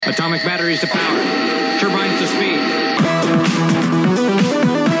Atomic batteries to power. Turbines to speed.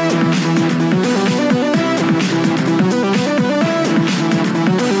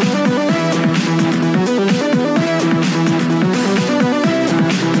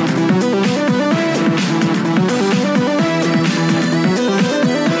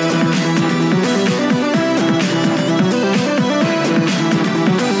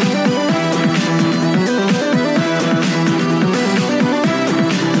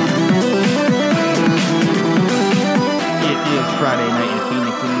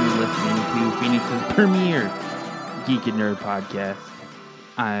 Premier Geek and Nerd podcast.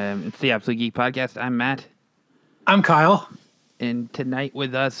 It's the Absolute Geek Podcast. I'm Matt. I'm Kyle. And tonight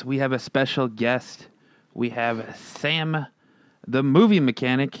with us, we have a special guest. We have Sam, the movie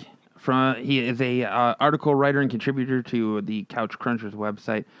mechanic. He is a article writer and contributor to the Couch Crunchers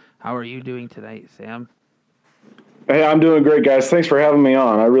website. How are you doing tonight, Sam? Hey, I'm doing great, guys. Thanks for having me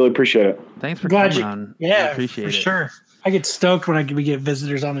on. I really appreciate it. Thanks for coming on. Yeah, I appreciate it. Sure. I get stoked when we get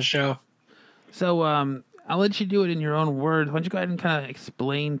visitors on the show. So I'll let you do it in your own words. Why don't you go ahead and kind of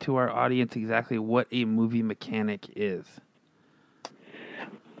explain to our audience exactly what a movie mechanic is?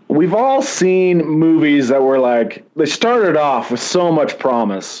 We've all seen movies that were like, they started off with so much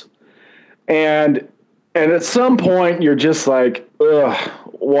promise. And at some point, you're just like, ugh,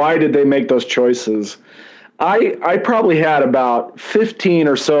 why did they make those choices? I probably had about 15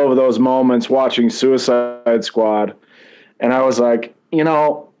 or so of those moments watching Suicide Squad. And I was like,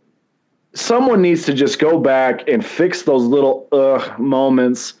 someone needs to just go back and fix those little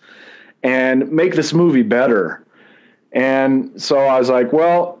moments and make this movie better. And so I was like,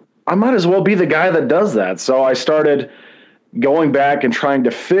 well, I might as well be the guy that does that. So I started going back and trying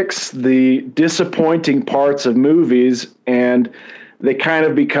to fix the disappointing parts of movies, and they kind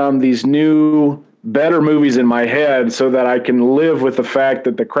of become these new, better movies in my head so that I can live with the fact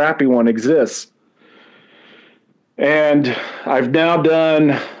that the crappy one exists. And I've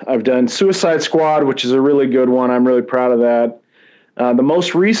done Suicide Squad, which is a really good one. I'm really proud of that. The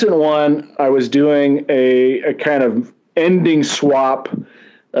most recent one, I was doing a kind of ending swap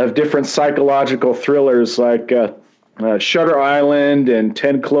of different psychological thrillers like Shutter Island and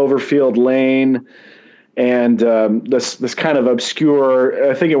 10 Cloverfield Lane, and this kind of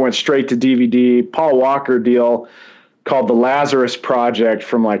obscure, I think it went straight to DVD, Paul Walker deal called The Lazarus Project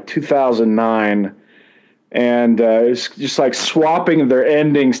from like 2009. And it's just like swapping their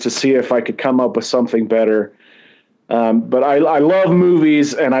endings to see if I could come up with something better. But I love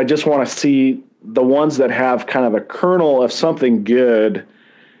movies, and I just want to see the ones that have kind of a kernel of something good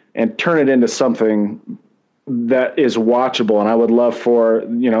and turn it into something that is watchable. And I would love for,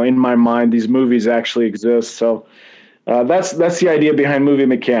 in my mind, these movies actually exist. So that's the idea behind Movie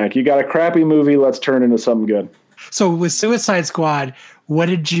Mechanic. You got a crappy movie, let's turn it into something good. So with Suicide Squad,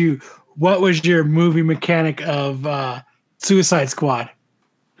 what was your movie mechanic of Suicide Squad?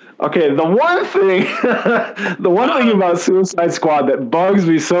 Okay, the one thing about Suicide Squad that bugs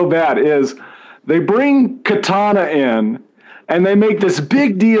me so bad is they bring Katana in and they make this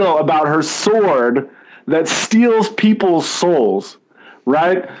big deal about her sword that steals people's souls,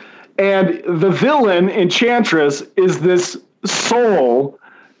 right? And the villain, Enchantress, is this soul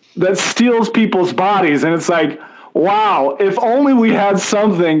that steals people's bodies, and it's like, wow, if only we had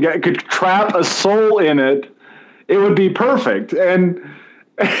something that could trap a soul in it, it would be perfect. And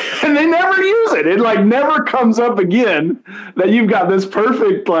they never use it. It like never comes up again that you've got this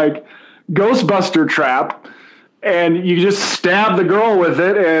perfect like Ghostbuster trap and you just stab the girl with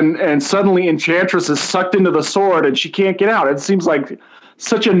it and suddenly Enchantress is sucked into the sword and she can't get out. It seems like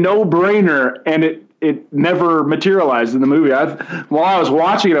such a no-brainer, and it never materialized in the movie. While I was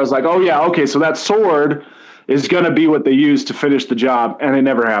watching it, I was like, oh yeah, okay, so that sword is going to be what they use to finish the job, and it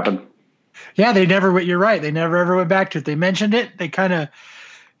never happened. Yeah, you're right. They never ever went back to it. They mentioned it.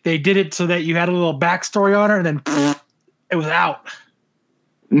 They did it so that you had a little backstory on her, and then it was out.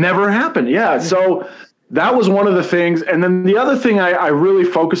 Never happened. Yeah. So that was one of the things. And then the other thing I really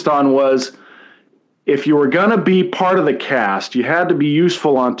focused on was if you were going to be part of the cast, you had to be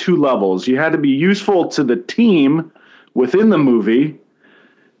useful on two levels. You had to be useful to the team within the movie,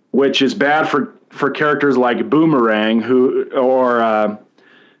 which is bad for characters like Boomerang or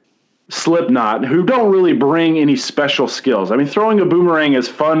Slipknot, who don't really bring any special skills. I mean, throwing a boomerang is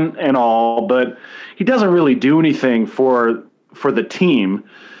fun and all, but he doesn't really do anything for the team.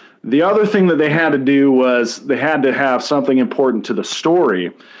 The other thing that they had to do was they had to have something important to the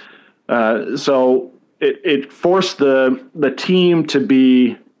story. So it forced the team to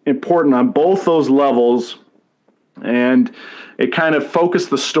be important on both those levels, and it kind of focused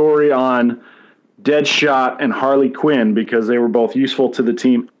the story on Deadshot and Harley Quinn because they were both useful to the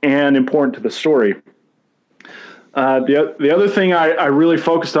team and important to the story. The other thing I really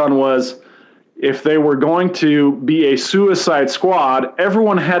focused on was if they were going to be a Suicide Squad,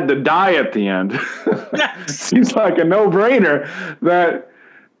 everyone had to die at the end. Seems like a no-brainer that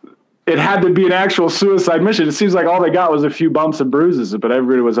it had to be an actual suicide mission. It seems like all they got was a few bumps and bruises, but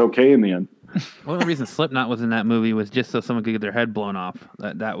everybody was okay in the end. One of the reasons Slipknot was in that movie was just so someone could get their head blown off.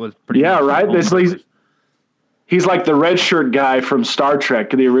 That was pretty. Yeah, right. He's like the red shirt guy from Star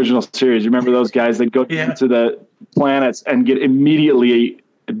Trek, the original series. You remember those guys that go into the planets and get immediately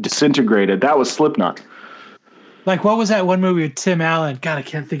disintegrated? That was Slipknot. Like, what was that one movie with Tim Allen? God, I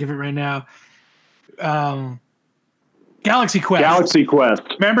can't think of it right now. Galaxy Quest. Galaxy Quest.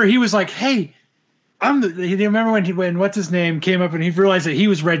 Remember, he was like, "Hey, I'm the." You remember when what's his name came up and he realized that he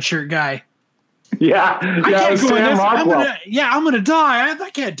was red shirt guy. Yeah, I can't go in this. I'm gonna die. I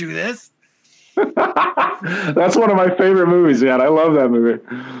can't do this. That's one of my favorite movies, man. I love that movie.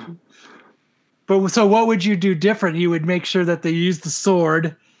 But so, what would you do different? You would make sure that they used the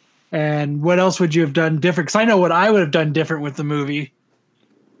sword, and what else would you have done different? Because I know what I would have done different with the movie.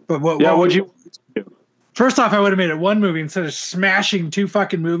 But what would you? First off, I would have made it one movie instead of smashing two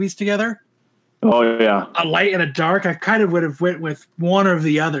fucking movies together. Oh yeah, a light and a dark. I kind of would have went with one or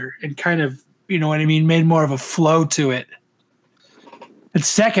the other, and kind of, you know what I mean, made more of a flow to it. And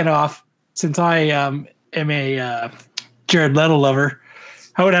second off, since I am a Jared Leto lover,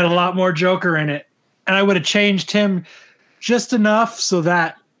 I would have had a lot more Joker in it, and I would have changed him just enough so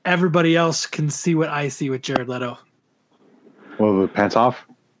that everybody else can see what I see with Jared Leto. Well, the pants off.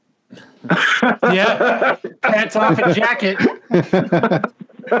 Yeah, pants off and jacket. And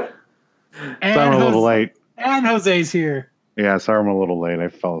sorry, I'm a little late. And Jose's here. Yeah, sorry, I'm a little late. I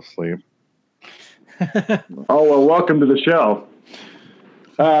fell asleep. Oh, well, welcome to the show.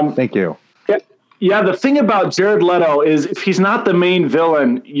 Thank you. Yeah, the thing about Jared Leto is if he's not the main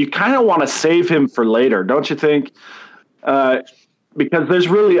villain, you kind of want to save him for later, don't you think? Because there's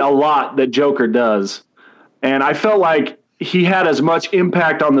really a lot that Joker does. And I felt like he had as much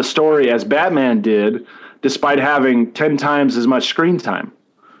impact on the story as Batman did, despite having 10 times as much screen time.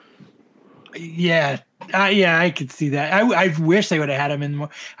 Yeah, I could see that. I wish they would have had him in more.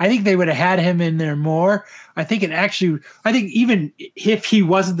 I think they would have had him in there more. I think even if he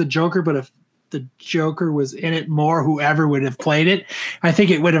wasn't the Joker, but if the Joker was in it more, whoever would have played it, I think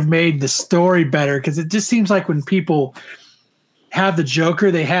it would have made the story better. Because it just seems like when people have the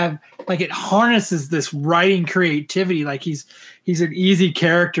Joker, they have like it harnesses this writing creativity. Like he's an easy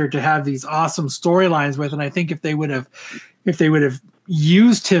character to have these awesome storylines with. And I think if they would have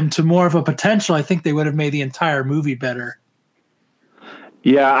used him to more of a potential, I think they would have made the entire movie better.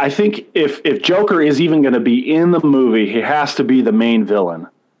 Yeah, I think if Joker is even going to be in the movie, he has to be the main villain.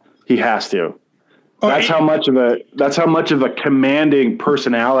 He has to. That's how much of a commanding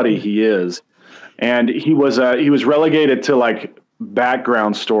personality he is. And he was relegated to like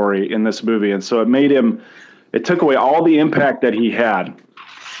background story in this movie, and so it took away all the impact that he had.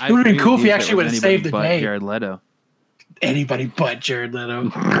 It would have been cool if he actually would have saved the day. Jared Leto. Anybody but Jared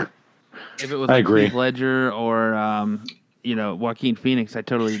Leto. If it was like Heath Ledger or Joaquin Phoenix, I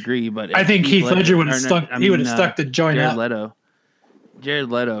totally agree. But I think Heath Ledger would have stuck. He would have stuck the joint Jared up.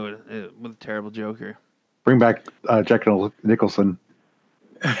 Jared Leto was a terrible Joker. Bring back Jack Nicholson.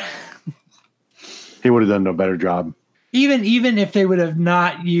 He would have done no better job. Even if they would have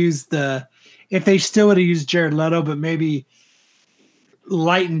not used if they still would have used Jared Leto, but maybe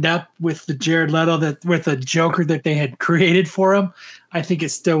lightened up with the Jared Leto with the Joker that they had created for him, I think it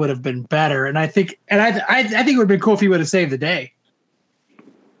still would have been better. And I think it would have been cool if he would have saved the day.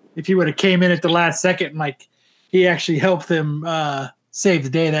 If he would have came in at the last second and like he actually helped them save the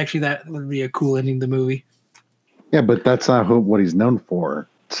day, that would be a cool ending to the movie. Yeah, but that's not what he's known for,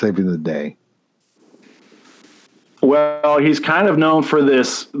 saving the day. Well, he's kind of known for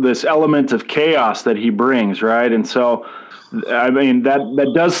this element of chaos that he brings, right? And so, I mean,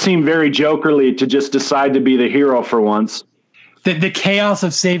 that does seem very Jokerly to just decide to be the hero for once. The chaos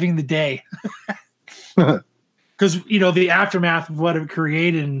of saving the day. Because, the aftermath of what it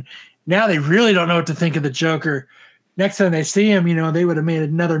created, and now they really don't know what to think of the Joker. Next time they see him, they would have made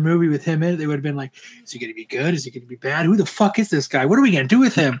another movie with him in it. They would have been like, is he going to be good? Is he going to be bad? Who the fuck is this guy? What are we going to do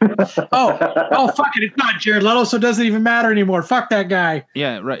with him? oh, fuck it. It's not Jared Leto, so it doesn't even matter anymore. Fuck that guy.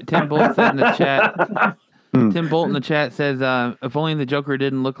 Yeah, right. Tim Bolt said in the chat. Tim Bolt in the chat says, if only the Joker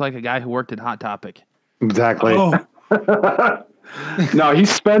didn't look like a guy who worked at Hot Topic. Exactly. Oh. No, he's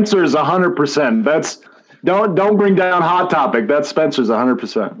Spencer's 100%. Don't bring down Hot Topic. That's Spencer's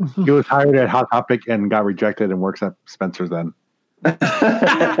 100%. He was hired at Hot Topic and got rejected and works at Spencer's then.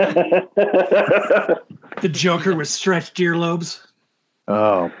 The Joker with stretched earlobes.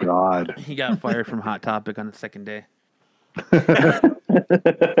 Oh God. He got fired from Hot Topic on the second day.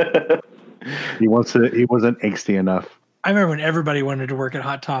 He wasn't angsty enough. I remember when everybody wanted to work at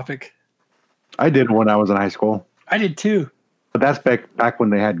Hot Topic. I did when I was in high school. I did too. But that's back when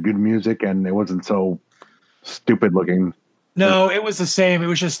they had good music and it wasn't so stupid looking. No, it was the same. It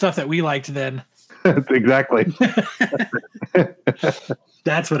was just stuff that we liked then. Exactly.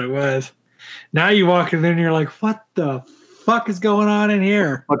 That's what it was. Now you walk in there and you're like, what the fuck is going on in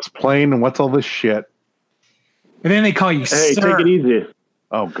here? What's playing and what's all this shit? And then they call you Hey, sir. take it easy.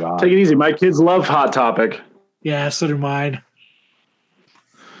 Oh God. Take it easy. My kids love Hot Topic. Yeah, so do mine.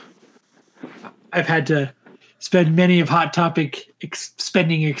 I've had to spend many of Hot Topic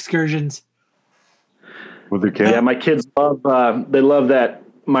spending excursions. With their kids? Yeah, my kids love. They love that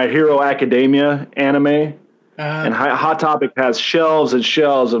My Hero Academia anime, and Hot Topic has shelves and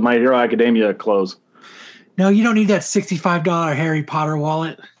shelves of My Hero Academia clothes. No, you don't need that $65 Harry Potter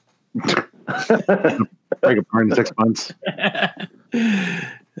wallet. Break apart in 6 months.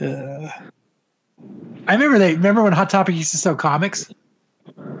 I remember when Hot Topic used to sell comics?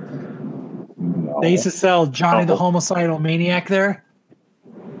 No. They used to sell Johnny the Homicidal Maniac there.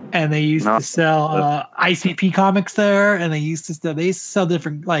 And they used to sell ICP comics there. And they used to sell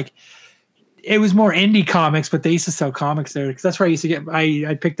different, like, it was more indie comics, but they used to sell comics there. Because that's where I used to get,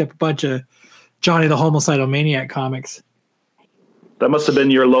 I picked up a bunch of Johnny the Homicidal Maniac comics. That must have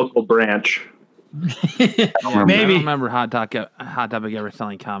been your local branch. I don't Maybe. remember Hot Topic ever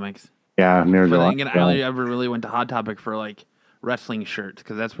selling comics. Yeah, near But the then again, I only ever really went to Hot Topic for like wrestling shirts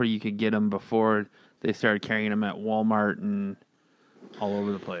because that's where you could get them before they started carrying them at Walmart and all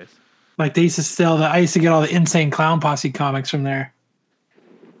over the place. Like they used to sell I used to get all the Insane Clown Posse comics from there.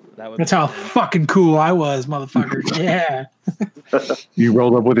 That's how fucking cool I was, motherfucker. Yeah. You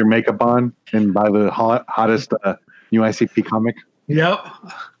rolled up with your makeup on and buy the hottest new ICP comic. Yep.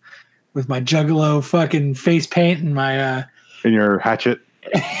 With my Juggalo fucking face paint and my And your hatchet.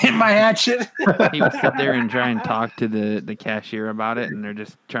 and my hatchet. He would sit there and try and talk to the cashier about it, and they're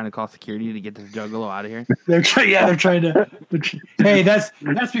just trying to call security to get this Juggalo out of here. They're trying to. Hey, that's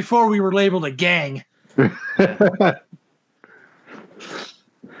before we were labeled a gang.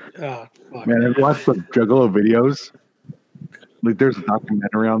 Oh, fuck. Man, I've watched the Juggalo videos. Like, there's a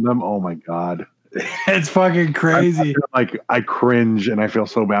documentary on them. Oh my God. It's fucking crazy. I cringe and I feel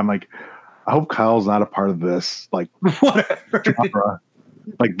so bad. I'm like, I hope Kyle's not a part of this. Like, Whatever. genre.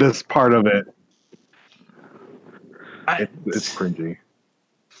 Like this part of it. It's cringy.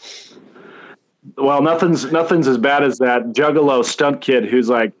 Well, nothing's as bad as that Juggalo stunt kid who's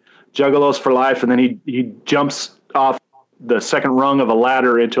like Juggalos for life, and then he jumps off the second rung of a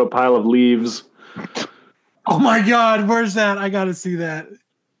ladder into a pile of leaves. Oh my God, where's that? I got to see that.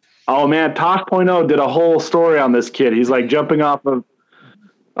 Oh man, Tosh.0 did a whole story on this kid. He's like jumping off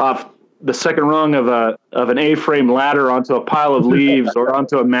the second rung of an A-frame ladder onto a pile of leaves or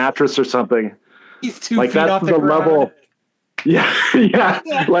onto a mattress or something. He's 2 Like feet that's off the ground. level. Yeah, yeah.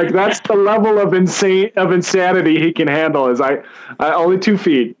 Like that's the level of insanity he can handle. Is I only 2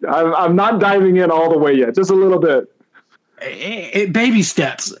 feet. I'm not diving in all the way yet. Just a little bit. Baby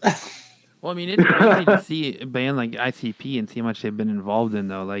steps. Well, I mean, it's crazy to see a band like ICP and see how much they've been involved in,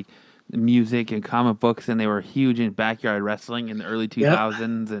 though. Like music and comic books, and they were huge in backyard wrestling in the early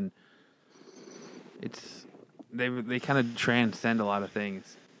 2000s, and they kind of transcend a lot of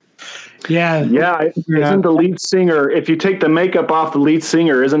things. Yeah. Yeah, isn't the lead singer? If you take the makeup off the lead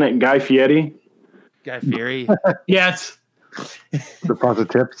singer, isn't it Guy Fieri? Guy Fieri. Yeah, it's The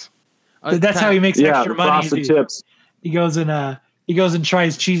frosted tips. that's how he makes extra money. frosted tips. He goes and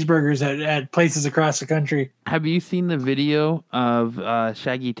tries cheeseburgers at places across the country. Have you seen the video of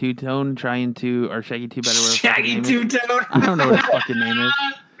Shaggy Two Tone or Shaggy Two Better? Shaggy Two Tone. I don't know what his fucking name is.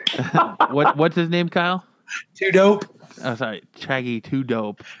 What's his name, Kyle? Too dope. Oh, sorry, Shaggy Two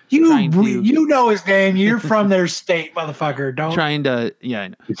Dope. You know his name. You're from their state, motherfucker. Don't Trying to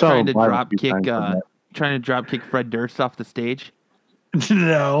trying to drop kick Fred Durst off the stage.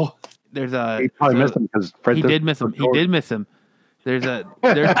 No. There's a He probably missed him because Fred he Durst did miss him. He did miss him. They're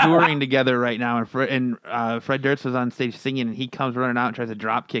touring together right now, and Fred Durst was on stage singing, and he comes running out and tries to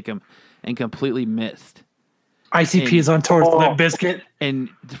drop kick him, and completely missed. ICP is on tour with Limp Bizkit. And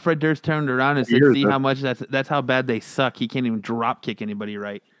Fred Durst turned around and said, "See how much that's how bad they suck. He can't even drop kick anybody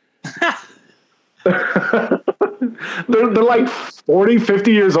right." They're like 40,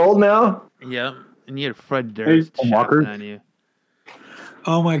 50 years old now. Yeah, and you had Fred Durst Walker? on you.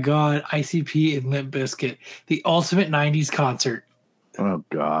 Oh my God, ICP and Limp Bizkit, the ultimate '90s concert. Oh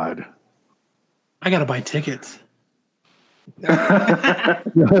God. I gotta buy tickets. They're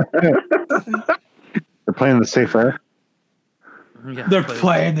playing the State Fair. Yeah, They're but-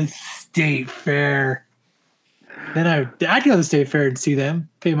 playing the state fair. Then I'd go to the state fair and see them.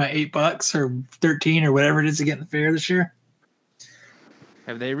 Pay my $8 or 13 or whatever it is to get in the fair this year.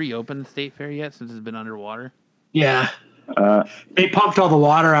 Have they reopened the state fair yet since it's been underwater? Yeah, Uh, they pumped all the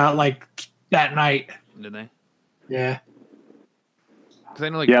water out like that night. Did they? Yeah, Because I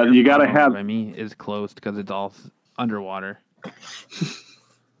know, like, Yeah, you gotta Beer Pong have- by me is closed because it's all underwater.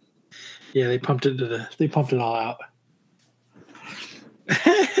 yeah, they pumped it all out.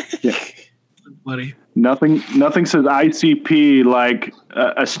 Yeah. Buddy. nothing says ICP like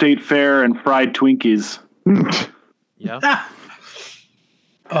a state fair and fried Twinkies. Yeah.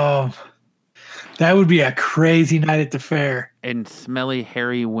 That would be a crazy night at the fair. And smelly,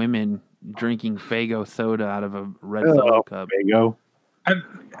 hairy women drinking Fago soda out of a red Oh, solo cup. there you go.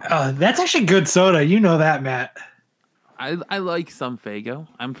 That's actually good soda. You know that, Matt. I like some Fago.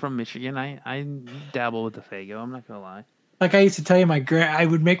 I'm from Michigan. I dabble with the Fago. I'm not gonna lie. Like I used to tell you, I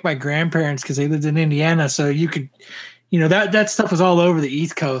would make my grandparents because they lived in Indiana, so you could, that stuff was all over the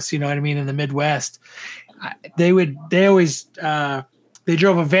East Coast. You know what I mean? In the Midwest, they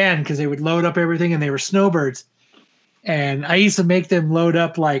drove a van because they would load up everything, and they were snowbirds. And I used to make them load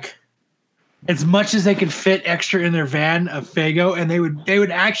up like as much as they could fit extra in their van of Fago, and they would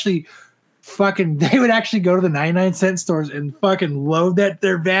actually go to the 99-cent stores and fucking load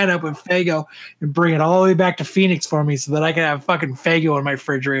their van up with Fago and bring it all the way back to Phoenix for me so that I could have fucking Fago in my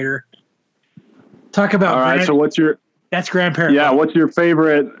refrigerator. Talk about All right, so that's grandparent. yeah, what's your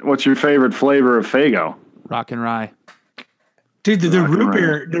favorite flavor of Fago? Rock and rye. Dude, the Rock and root Rye.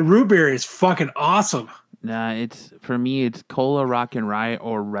 beer, the root beer is fucking awesome. Nah, for me it's cola, rock and rye,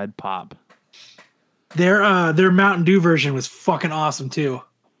 or red pop. Their Mountain Dew version was fucking awesome too.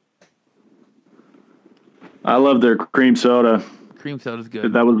 I love their cream soda. Cream soda's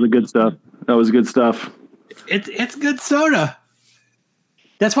good. That was the good stuff. That was good stuff. It's good soda.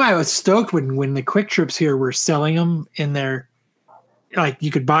 That's why I was stoked when the Quick Trips here were selling them in their, like, you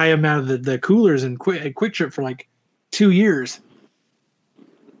could buy them out of the coolers in Quick Trip for like 2 years.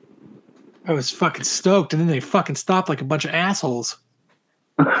 I was fucking stoked, and then they fucking stopped like a bunch of assholes.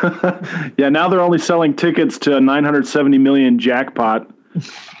 Yeah, now they're only selling tickets to a 970 million jackpot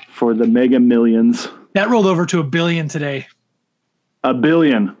for the Mega Millions. That rolled over to $1 billion today. $1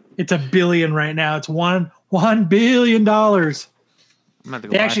 billion. It's $1 billion right now. It's $1 billion. I'm gonna have to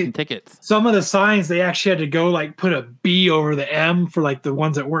go They buy actually- some tickets. Some of the signs they actually had to go like put a B over the M for like the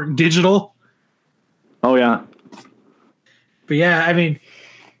ones that weren't digital. Oh yeah. But yeah, I mean,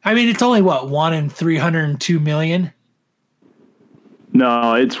 it's only what 1 in 302 million.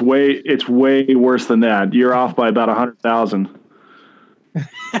 No, it's way worse than that. You're off by about 100,000.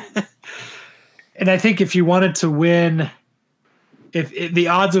 And I think if you wanted to win, if the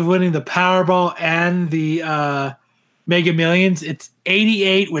odds of winning the Powerball and the Mega Millions, it's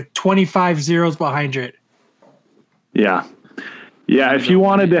 88 with 25 zeros behind it. Yeah. Yeah, if you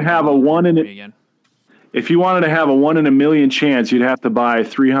wanted to have a 1 in Again. if you wanted to have a 1 in a million chance, you'd have to buy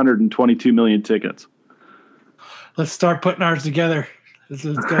 322 million tickets. Let's start putting ours together. Let's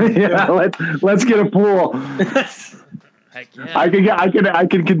go. Yeah, let's get a pool. Heck yeah. I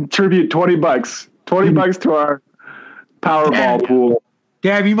could contribute $20. $20 to our Powerball pool.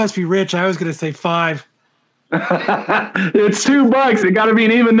 Gab, you must be rich. I was going to say 5. It's $2. It got to be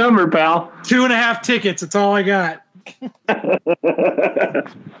an even number, pal. 2.5 tickets. That's all I got.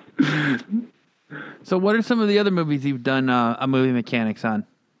 So what are some of the other movies you've done a movie mechanics on?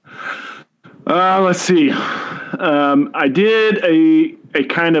 Let's see. I did a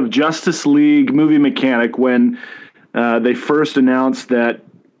kind of Justice League movie mechanic when they first announced that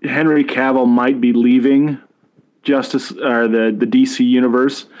Henry Cavill might be leaving Justice or the DC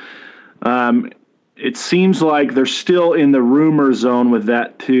universe. It seems like they're still in the rumor zone with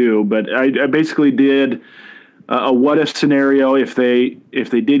that too. But I basically did a what if scenario if they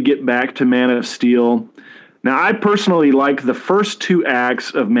did get back to Man of Steel. Now, I personally like the first 2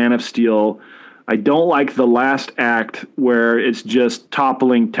 acts of Man of Steel. I don't like the last act where it's just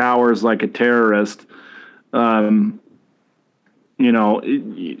toppling towers like a terrorist.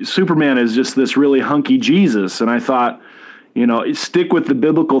 Superman is just this really hunky Jesus. And I thought, stick with the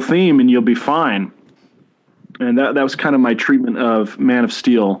biblical theme and you'll be fine. And that was kind of my treatment of Man of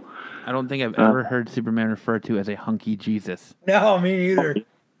Steel. I don't think I've ever heard Superman referred to as a hunky Jesus. No, me neither.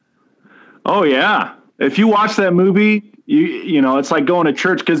 Oh, yeah. If you watch that movie, it's like going to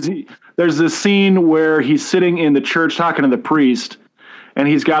church because there's this scene where he's sitting in the church talking to the priest, and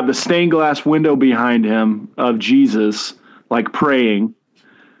he's got the stained glass window behind him of Jesus, like praying.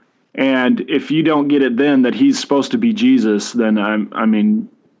 And if you don't get it then that he's supposed to be Jesus, then I mean,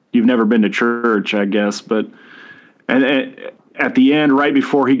 you've never been to church, I guess. But and at the end, right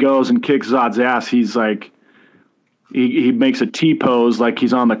before he goes and kicks Zod's ass, he's like, he makes a T pose like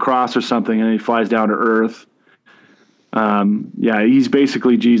he's on the cross or something, and he flies down to earth. Yeah, he's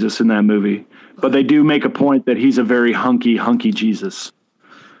basically Jesus in that movie. But they do make a point that he's a very hunky Jesus.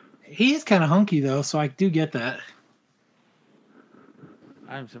 He is kind of hunky though, so I do get that.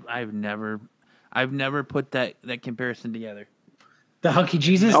 I've never put that comparison together. The hunky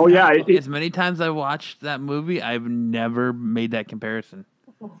Jesus. Oh yeah, As many times I've watched that movie, I've never made that comparison.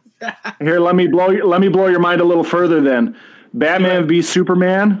 Here, let me blow your mind a little further. Then, Batman v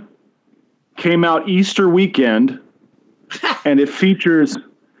Superman came out Easter weekend, and it features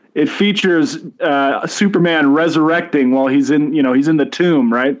Superman resurrecting while he's in the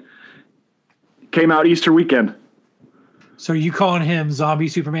tomb, right? Came out Easter weekend. So are you calling him Zombie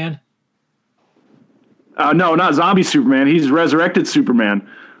Superman? No, not Zombie Superman. He's resurrected Superman.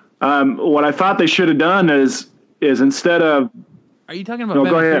 What I thought they should have done is instead of. Are you talking about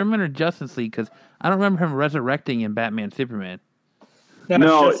Batman Superman or Justice League? Because I don't remember him resurrecting in Batman Superman.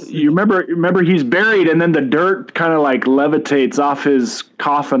 No, you remember he's buried, and then the dirt kind of like levitates off his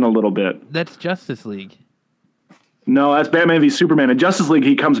coffin a little bit. That's Justice League. No, that's Batman v Superman. In Justice League,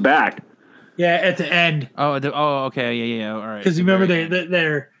 he comes back. Yeah, at the end. Oh, okay, yeah, all right. Because you remember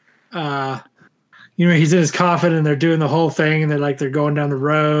they're he's in his coffin and they're doing the whole thing, and they're going down the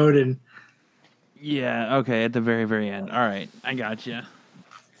road and. Yeah. Okay. At the very, very end. All right. I got you.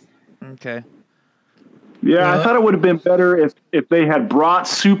 Okay. Yeah, I thought it would have been better if they had brought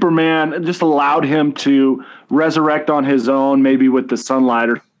Superman and just allowed him to resurrect on his own, maybe with the sunlight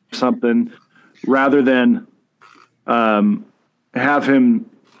or something, rather than have him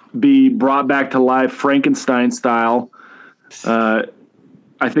be brought back to life Frankenstein style. I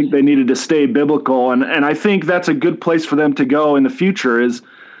think they needed to stay biblical, and I think that's a good place for them to go in the future. Is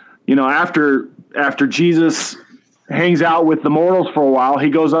after Jesus hangs out with the mortals for a while, he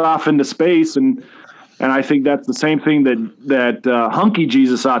goes off into space, and I think that's the same thing that hunky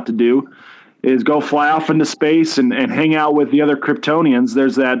Jesus ought to do, is go fly off into space and hang out with the other Kryptonians.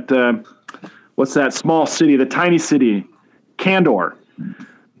 There's that what's that small city, the tiny city, Kandor.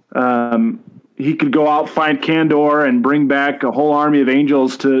 He could go out, find Kandor, and bring back a whole army of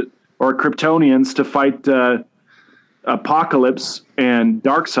angels or Kryptonians to fight Apocalypse and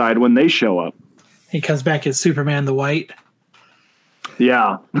Darkseid when they show up. He comes back as Superman the White.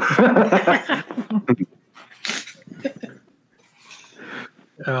 Yeah.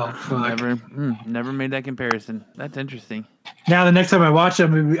 Oh, fuck. Never made that comparison. That's interesting. Now the next time I watch it,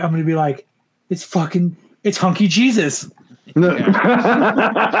 I'm gonna be like, it's hunky Jesus.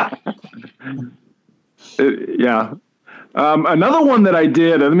 Yeah. Another one that I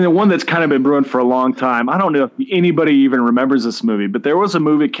did, the one that's kind of been brewing for a long time. I don't know if anybody even remembers this movie, but there was a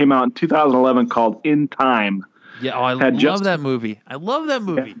movie that came out in 2011 called In Time. Yeah, I love that movie. I love that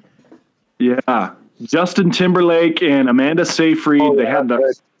movie. Yeah. Justin Timberlake and Amanda Seyfried, they had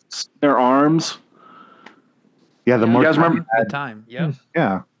their arms. Yeah, you guys remember that time? Yeah.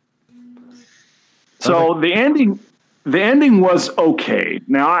 Yeah. So the ending was okay.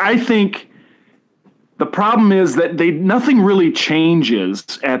 Now I think the problem is that nothing really changes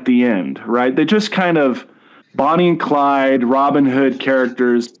at the end, right? They just kind of Bonnie and Clyde, Robin Hood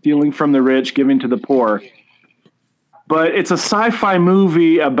characters stealing from the rich, giving to the poor. But it's a sci-fi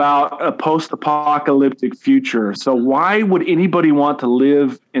movie about a post-apocalyptic future. So why would anybody want to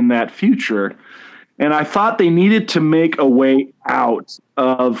live in that future? And I thought they needed to make a way out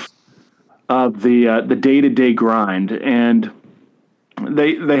of the day-to-day grind. And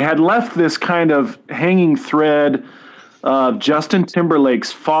they had left this kind of hanging thread of Justin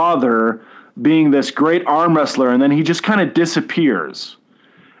Timberlake's father being this great arm wrestler, and then he just kind of disappears.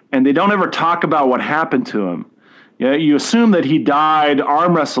 And they don't ever talk about what happened to him. Yeah, you assume that he died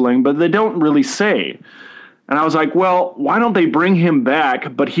arm wrestling, but they don't really say. And I was like, well, why don't they bring him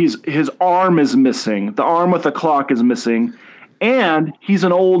back? But his arm is missing. The arm with the clock is missing. And he's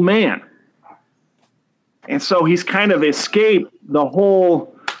an old man. And so he's kind of escaped the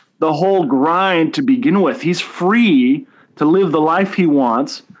whole grind to begin with. He's free to live the life he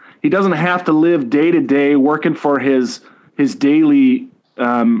wants. He doesn't have to live day to day working for his daily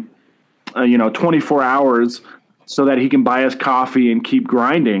 24 hours so that he can buy his coffee and keep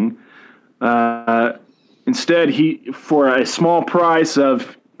grinding. Instead, for a small price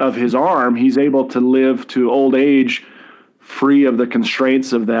of his arm, he's able to live to old age free of the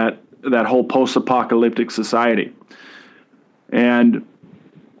constraints of that whole post-apocalyptic society. And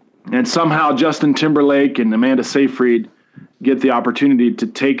somehow Justin Timberlake and Amanda Seyfried get the opportunity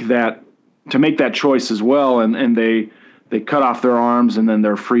to make that choice as well, and they cut off their arms, and then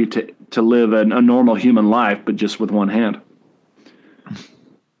they're free to live a normal human life, but just with one hand.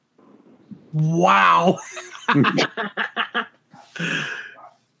 Wow.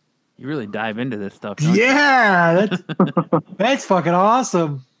 You really dive into this stuff. Don't you? Yeah, that's fucking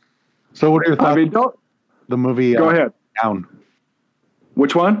awesome. So what are your thoughts? I mean, don't The movie go ahead. Down,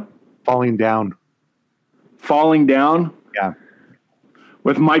 Which one? Falling Down. Falling Down Yeah.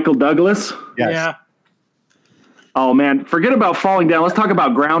 with Michael Douglas. Yes. Yeah. Oh man, forget about Falling Down. Let's talk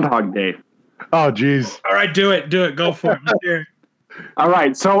about Groundhog Day. Oh, geez. All right, do it. Go for it. Here. All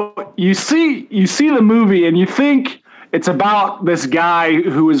right, so you see the movie and you think it's about this guy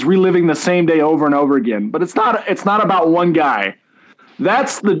who is reliving the same day over and over again, but it's not about one guy.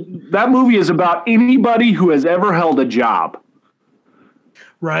 That movie is about anybody who has ever held a job.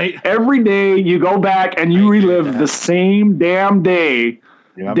 Right. Every day you go back and you relive the same damn day,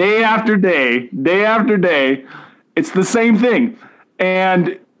 Yep. day after day, day after day. It's the same thing.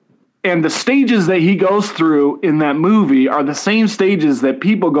 And the stages that he goes through in that movie are the same stages that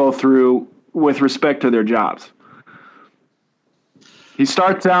people go through with respect to their jobs. He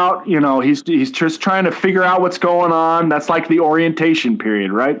starts out, he's just trying to figure out what's going on. That's like the orientation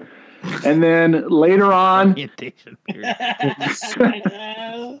period, right? And then later on, Orientation period.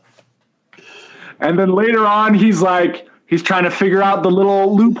 and then later on, he's trying to figure out the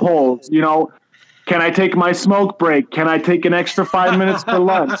little loopholes. Can I take my smoke break? Can I take an extra 5 minutes for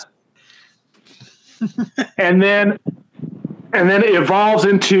lunch? And then it evolves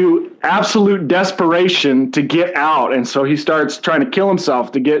into absolute desperation to get out. And so he starts trying to kill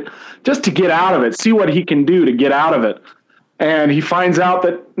himself to get out of it, see what he can do to get out of it. And he finds out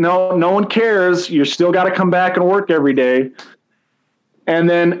that no one cares. You still got to come back and work every day. And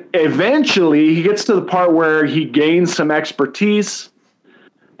then eventually he gets to the part where he gains some expertise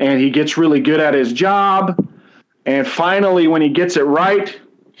and he gets really good at his job. And finally, when he gets it right,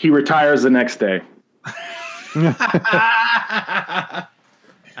 he retires the next day.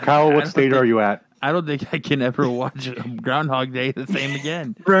 Kyle, what stage are you at? I don't think I can ever watch Groundhog Day the same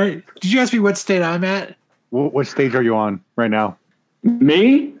again. Right. Did you ask me what state I'm at? What stage are you on right now?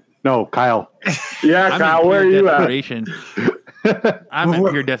 Me? No, Kyle. Yeah, I'm Kyle, in where are pure you at? desperation. I'm in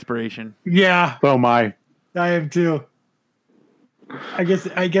pure desperation. Yeah, Oh, my. I am too. I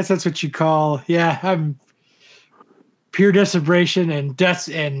guess that's what you call. Yeah, I'm pure desperation and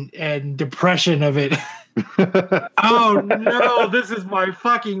and depression of it. Oh no, this is my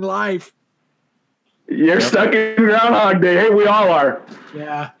fucking life. You're stuck in Groundhog Day. Hey, we all are.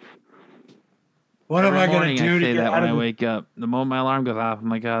 Yeah. What Every am I going morning to do I to say get that out when I of it? wake up. The moment my alarm goes off, I'm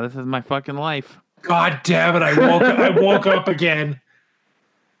like, oh, this is my fucking life. God damn it, I woke up again.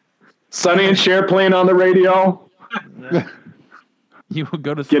 Sonny and Cher playing on the radio. You will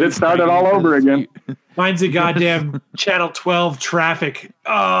go to Get it sleep started praying all for over the again. sweet- Mine's a goddamn Channel 12 traffic.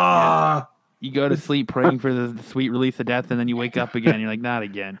 Ah, You go to sleep praying for the sweet release of death, and then you wake up again. You're like, not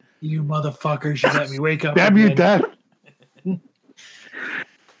again. you motherfuckers should let me wake up. Damn you, again. death.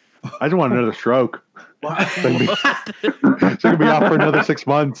 I just want another stroke. What? So I can be off for another 6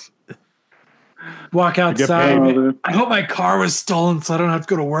 months. Walk paid. outside. I hope my car was stolen so I don't have to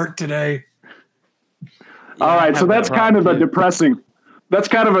go to work today. All right, I so have that that's kind of a problem, too. depressing. That's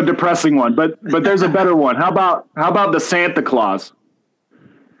kind of a depressing one, but there's a better one. How about the Santa Claus?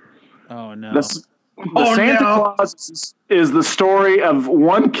 Oh no. The Oh, Santa no. Claus is the story of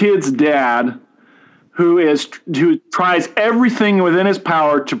one kid's dad who tries everything within his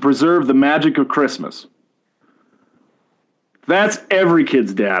power to preserve the magic of Christmas. That's every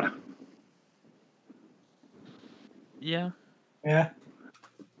kid's dad. Yeah, Yeah.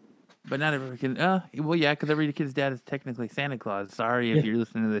 but not every kid. Well, yeah, because every kid's dad is technically Santa Claus. Sorry if you're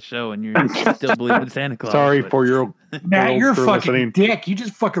listening to the show and you still believe in Santa Claus. Sorry but- for your Matt, you're a for fucking listening. dick. You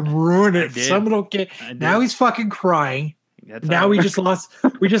just fucking ruined it. did. Someone don't get. I did. Now he's fucking crying. That's Now all we right. just lost.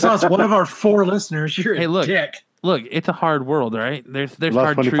 We just lost one of our 4 listeners. You're Hey, a look. dick. Look, it's a hard world, all right? There's Lost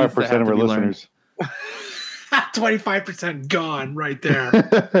hard truths that 25% have of to our be learned. listeners. 25% gone right there.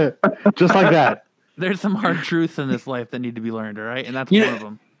 Just like that. There's some hard truths in this life that need to be learned, all right? And that's You one know- of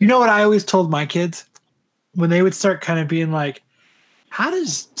them. You know what I always told my kids when they would start kind of being like, "How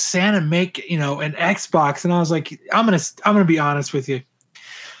does Santa make an Xbox?" And I was like, "I'm gonna be honest with you.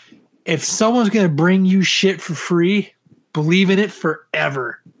 If someone's gonna bring you shit for free, believe in it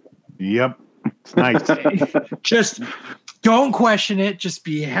forever. Yep. It's nice. Just don't question it. Just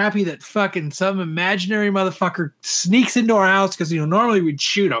be happy that fucking some imaginary motherfucker sneaks into our house because normally we'd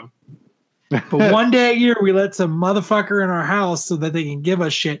shoot them." But one day a year, we let some motherfucker in our house so that they can give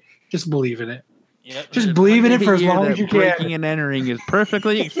us shit. Just believe in it. Yep. Just believe in it for as long as you can. Breaking and entering is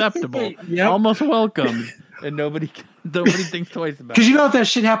perfectly acceptable. Yep. Almost welcome, and nobody thinks twice about it. Because you know if that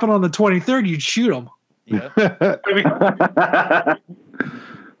shit happened on the 23rd, you'd shoot him. Yep. I mean,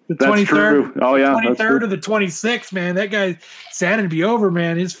 the That's 23rd, true. Oh yeah, that's 23rd true. or the 26th, man. That guy, Santa would be over,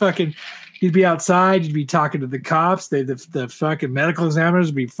 man. He'd be outside. You'd be talking to the cops. The fucking medical examiners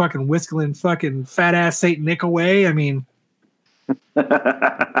would be fucking whistling fucking fat ass Saint Nick away. I mean,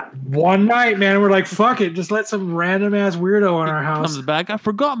 one night, man, we're like, fuck it, just let some random ass weirdo in our house. Comes back, I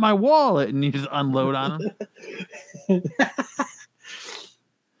forgot my wallet, and you just unload on him.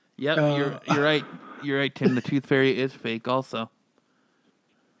 Yep, you're right. You're right, Tim. The Tooth Fairy is fake, also.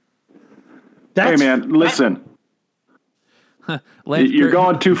 Hey man, listen. You're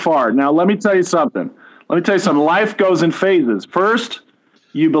going too far. Now let me tell you something. Life goes in phases. First,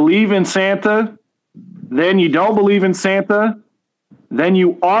 you believe in Santa, then you don't believe in Santa, then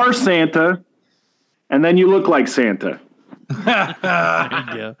you are Santa, and then you look like Santa.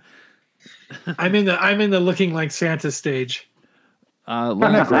 Yeah. I'm in the looking like Santa stage.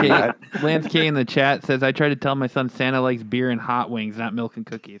 Lance K in the chat says, I tried to tell my son Santa likes beer and hot wings, not milk and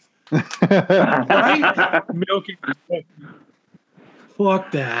cookies. Right? Milk and cookies.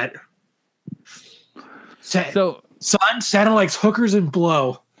 Fuck that. So, son, Santa likes hookers and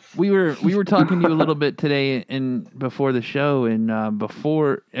blow. we were talking to you a little bit today and before the show, and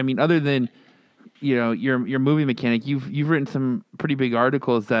other than your movie mechanic, you've written some pretty big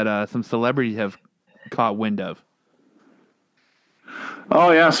articles that some celebrities have caught wind of.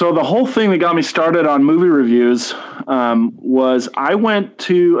 Oh yeah, so the whole thing that got me started on movie reviews was I went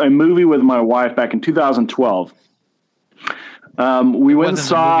to a movie with my wife back in 2012. We went and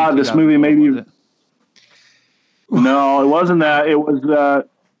saw this movie. Maybe no, it wasn't that.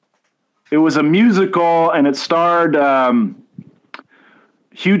 It was a musical, and it starred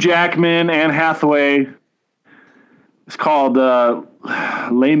Hugh Jackman, Anne Hathaway. It's called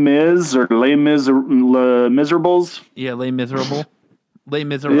Les Mis or Les Miserables. Yeah, Les Miserables. Les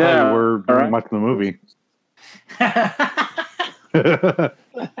Miserables. Yeah, we're watching the movie.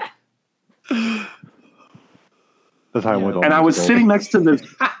 That's how I went. And I was sitting next to this.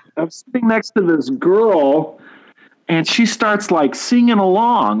 I was sitting next to this girl, and she starts like singing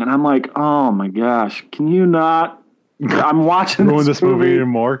along, and I'm like, "Oh my gosh, can you not?" I'm watching this movie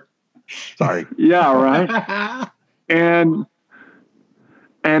anymore. Sorry. Yeah, right. And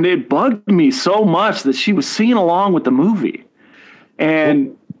it bugged me so much that she was singing along with the movie.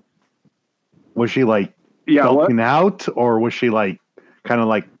 And was she like belting out, or was she like kind of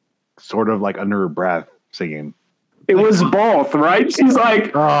like sort of like under her breath singing? It was both, right? She's like,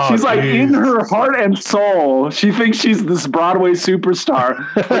 in her heart and soul, she thinks she's this Broadway superstar,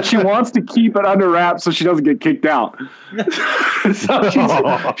 but she wants to keep it under wraps so she doesn't get kicked out. So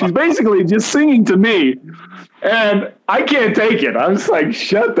she's basically just singing to me, and I can't take it. I'm just like,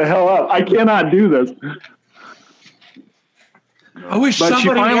 shut the hell up! I cannot do this. I wish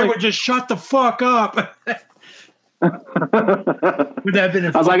somebody there would just shut the fuck up. Would that have been?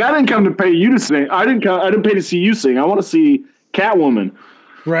 I was like, I didn't come to pay you to sing. I didn't pay to see you sing. I want to see Catwoman.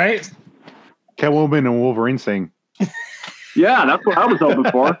 Right. Catwoman and Wolverine sing. Yeah, that's what I was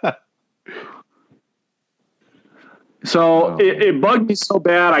hoping for. So it bugged me so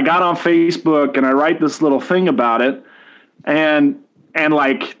bad. I got on Facebook and I write this little thing about it, and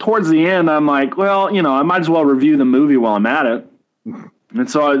like towards the end, I'm like, well, I might as well review the movie while I'm at it. And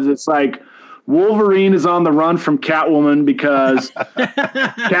so it's like, Wolverine is on the run from Catwoman because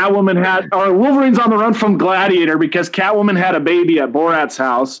Wolverine's on the run from Gladiator because Catwoman had a baby at Borat's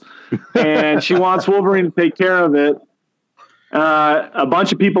house, and she wants Wolverine to take care of it. A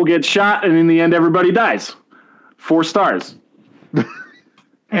bunch of people get shot, and in the end, everybody dies. 4 stars.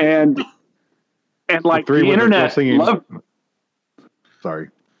 and like the internet loved. Sorry.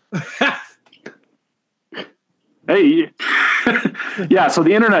 Hey, yeah. So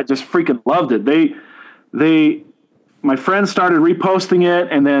the internet just freaking loved it. My friends started reposting it,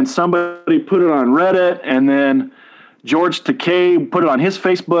 and then somebody put it on Reddit, and then George Takei put it on his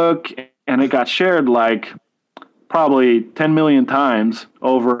Facebook, and it got shared like probably 10 million times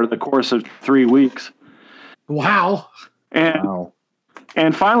over the course of 3 weeks. Wow. And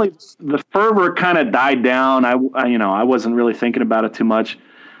finally, the fervor kind of died down. I wasn't really thinking about it too much.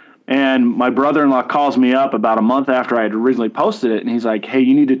 And my brother-in-law calls me up about a month after I had originally posted it, and he's like, hey,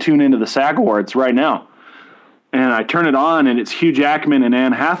 you need to tune into the SAG Awards right now. And I turn it on, and it's Hugh Jackman and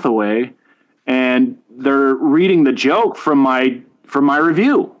Anne Hathaway, and they're reading the joke from my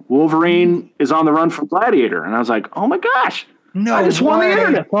review. Wolverine is on the run from Gladiator. And I was like, oh, my gosh. No, I just won the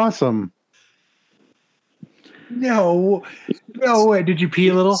internet. Awesome. No way. Did you pee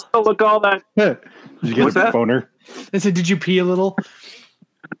a little? So look all that. Did you get What's the that? boner? I said, did you pee a little?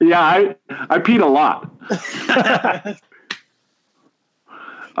 Yeah, I peed a lot.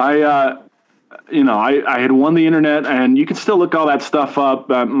 I had won the internet, and you can still look all that stuff up.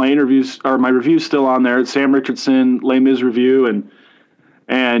 My review's still on there. It's Sam Richardson, Les Mis review,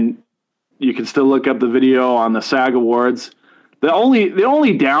 and you can still look up the video on the SAG Awards. The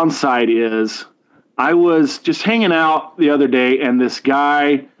only downside is I was just hanging out the other day, and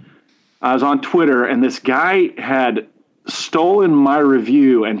I was on Twitter, and this guy had stolen my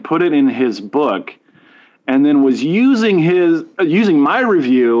review and put it in his book, and then was using my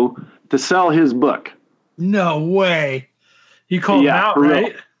review to sell his book. No way. You called him out,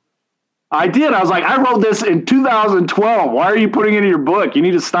 right? I did. I was like, I wrote this in 2012. Why are you putting it in your book? You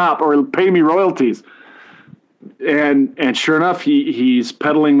need to stop or pay me royalties. And sure enough, he's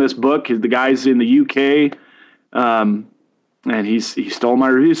peddling this book. The guy's in the UK, and he stole my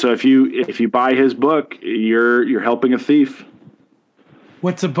review. So if you buy his book, you're helping a thief.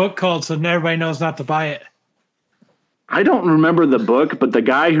 What's the book called so everybody knows not to buy it? I don't remember the book, but the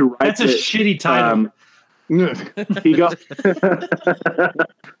guy who writes That's a shitty title. He goes.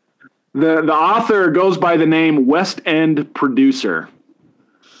 The author goes by the name West End Producer.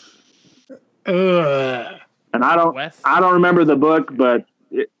 And I don't remember the book, but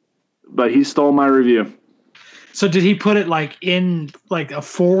he stole my review. So did he put it like in like a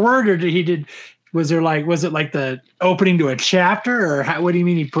forward, or was it like the opening to a chapter, or what do you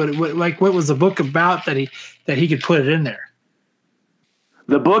mean he put it? What was the book about that he could put it in there?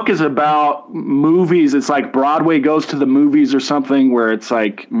 The book is about movies. It's like Broadway Goes to the Movies or something, where it's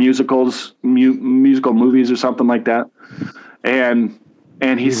like musical movies or something like that. And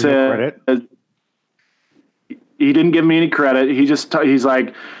he said he didn't give me any credit. He's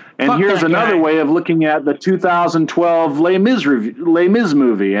like, and here's another way of looking at the 2012 Les Mis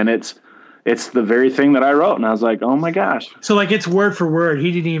movie, and it's the very thing that I wrote. And I was like, oh my gosh. So like it's word for word.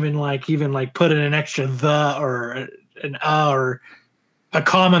 He didn't even put in an extra the or an or a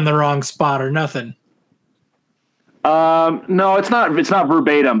comma in the wrong spot or nothing. No, it's not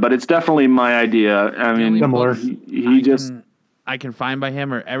verbatim, but it's definitely my idea. I mean, similar. I can find by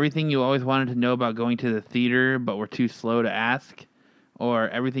him, or everything you always wanted to know about going to the theater but were too slow to ask, or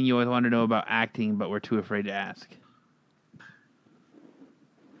everything you always wanted to know about acting but were too afraid to ask.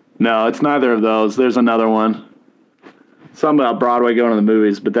 No, it's neither of those. There's another one. Something about Broadway going to the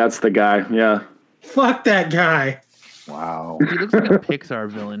movies, but that's the guy. Yeah. Fuck that guy. Wow. He looks like a Pixar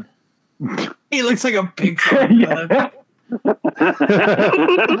villain. He looks like a Pixar villain.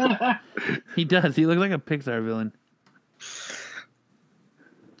 He does. He looks like a Pixar villain.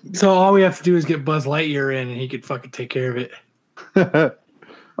 So all we have to do is get Buzz Lightyear in, and he could fucking take care of it.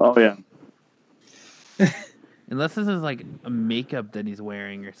 Oh, yeah. Unless this is like a makeup that he's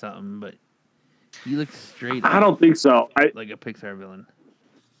wearing or something, but he looks straight. I don't think so. Like a Pixar villain.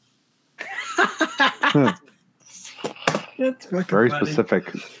 That's very funny.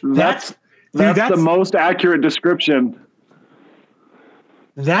 specific. That's the most accurate description.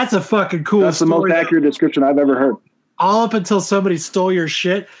 That's a fucking cool. That's the most accurate description I've ever heard. All up until somebody stole your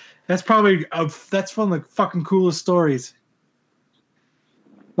shit. That's probably that's one of the fucking coolest stories.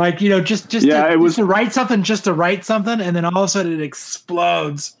 Like, just to write something, and then all of a sudden it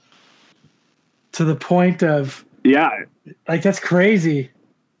explodes to the point of like that's crazy.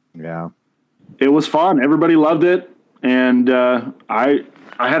 Yeah, it was fun. Everybody loved it, and I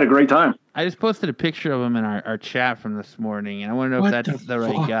had a great time. I just posted a picture of him in our chat from this morning, and I want to know if that's the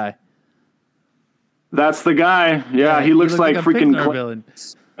right guy. That's the guy. Yeah, he looks like freaking Pixar villain.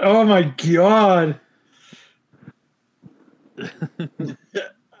 Oh my god.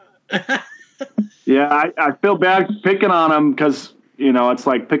 Yeah, I feel bad picking on him because it's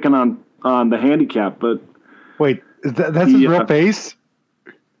like picking on the handicap. But wait, that's his real face?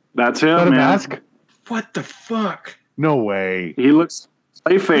 That's him. Is that a mask? What the fuck? No way. He looks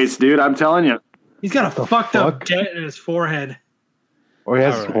play face, dude. I'm telling you. He's got a fucked up dent in his forehead. Or he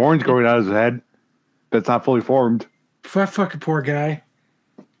has horns growing out of his head. That's not fully formed. That fucking poor guy.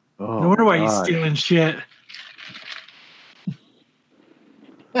 Oh, no wonder why he's stealing shit.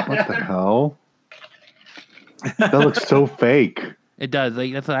 What the hell? That looks so fake. It does.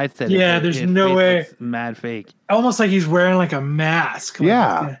 Like that's what I said. Yeah, there's no way. Mad fake. Almost like he's wearing like a mask.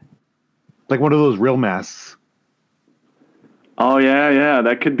 Yeah. Like one of those real masks. Oh yeah,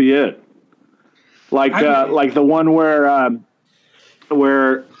 that could be it. Like the one where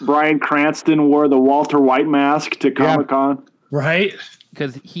Bryan Cranston wore the Walter White mask to Comic-Con. Right?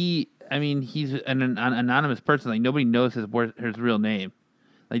 Because he's an anonymous person. Like nobody knows his real name.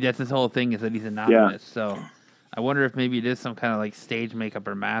 Like that's his whole thing is that he's anonymous. So I wonder if maybe it is some kind of like stage makeup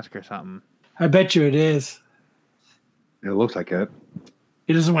or mask or something. I bet you it is. It looks like it.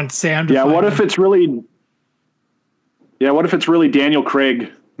 He doesn't want Sam to. Yeah. find What him. if it's really? Yeah. What if it's really Daniel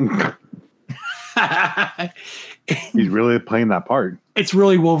Craig? He's really playing that part. It's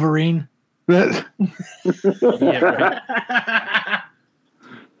really Wolverine. Yeah, right.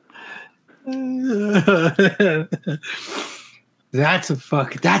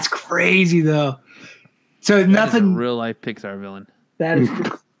 That's crazy though. So That is a nothing. real life Pixar villain. That is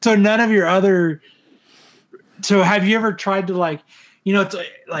so none of your other. So have you ever tried to like, to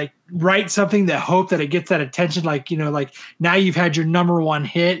like write something that hope that it gets that attention? Like, like now you've had your number one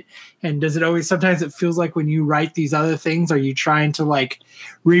hit, and does it always? Sometimes it feels like when you write these other things, are you trying to like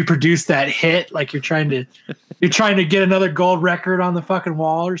reproduce that hit? Like you're trying to get another gold record on the fucking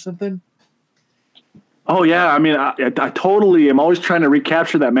wall or something? Oh yeah, I mean, I totally am always trying to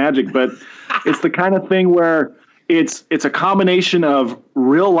recapture that magic, but it's the kind of thing where it's a combination of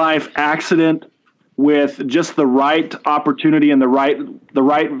real life accident with just the right opportunity and the right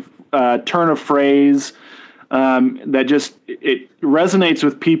turn of phrase that just it resonates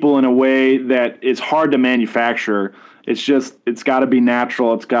with people in a way that is hard to manufacture. It's got to be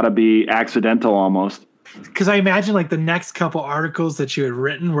natural. It's got to be accidental almost. Because I imagine like the next couple articles that you had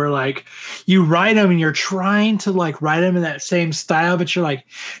written were like you write them and you're trying to like write them in that same style, but you're like,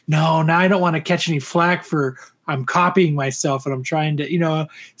 no, now I don't want to catch any flack for I'm copying myself and I'm trying to,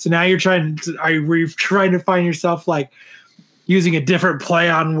 so now you're trying to find yourself like using a different play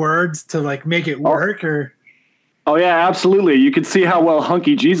on words to like make it work or. Oh yeah, absolutely. You can see how well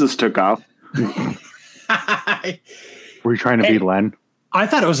Hunky Jesus took off. Were you trying to be Len? I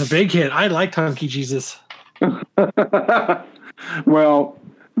thought it was a big hit. I liked Hunky Jesus. Well,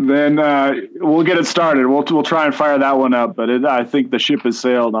 then we'll get it started. We'll try and fire that one up, but I think the ship has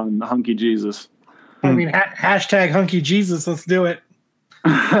sailed on Hunky Jesus. I mean, hashtag Hunky Jesus. Let's do it.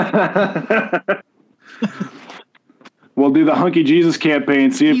 We'll do the Hunky Jesus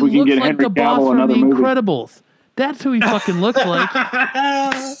campaign. See if we can get like Henry the boss Cavill from another The movie. Incredibles. That's who he fucking looks like.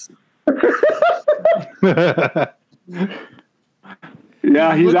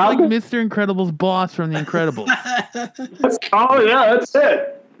 Yeah, he's Looks out like there. Mr. Incredible's boss from The Incredibles. Oh yeah, that's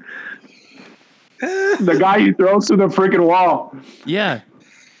it. The guy he throws through the freaking wall. Yeah.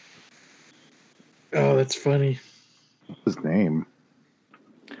 Oh, that's funny. His name.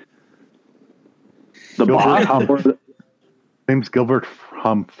 The Gilbert boss. Humph. Name's Gilbert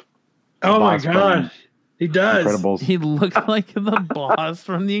Humph. Oh my boss from god, he does. Incredibles. He looks like the boss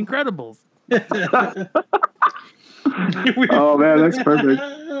from The Incredibles. Oh man, that's perfect.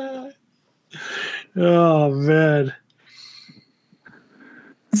 Oh man.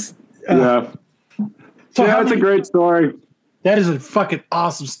 Yeah, So yeah, how it's a many- great story. That is a fucking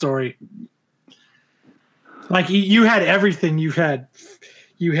awesome story. Like you had everything. You had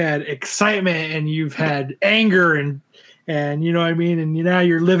excitement and you've had anger and you know what I mean. And now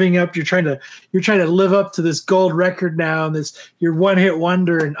you're living up. You're trying to live up to this gold record now and this your one hit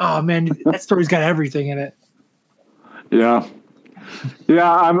wonder. And oh man, that story's got everything in it. Yeah,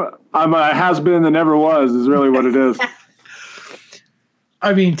 I'm a has been that never was is really what it is.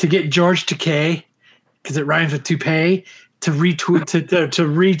 I mean, to get George Takei because it rhymes with toupee to retweet to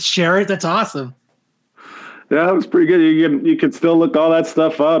reshare it. That's awesome. Yeah, it was pretty good. You can still look all that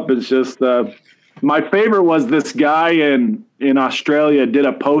stuff up. It's just my favorite was this guy in Australia did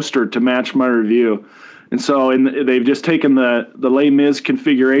a poster to match my review, and so they've just taken the Les Mis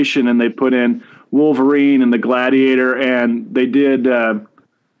configuration and they put in Wolverine and the Gladiator, and they did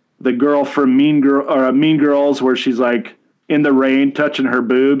the girl from Mean Girls where she's like in the rain touching her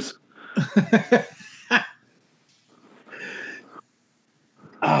boobs.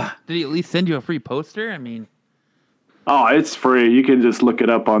 Did he at least send you a free poster? I mean, Oh, it's free. You can just look it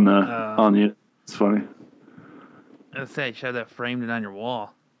up on the. It's funny. let's say you should have that framed it on your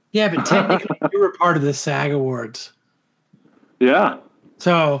wall. Yeah, but technically you were part of the SAG Awards, Yeah,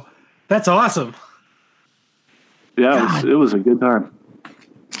 so that's awesome. yeah. It was a good time.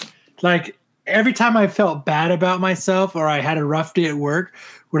 Like every time I felt bad about myself or I had a rough day at work,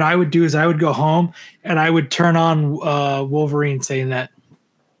 what I would do is I would go home and I would turn on Wolverine saying that,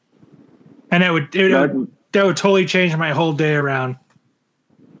 and that would totally change my whole day around.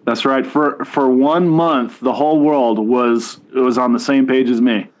 That's right. For 1 month, the whole world was on the same page as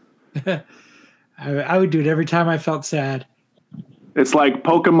me. I would do it every time I felt sad. It's like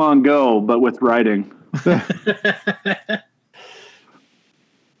Pokemon Go, but with writing. Man,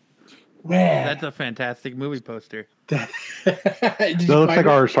 That's a fantastic movie poster. Did That you looks find like it?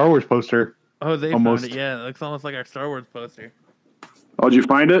 our Star Wars poster. Oh, they Almost. found it. Yeah, it looks almost like our Star Wars poster. Oh, did you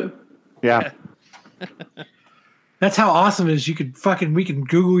find it? Yeah. That's how awesome it is. We can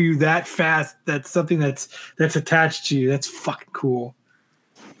Google you that fast. That's something that's attached to you. That's fucking cool.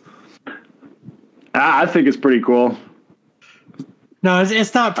 I think it's pretty cool. No,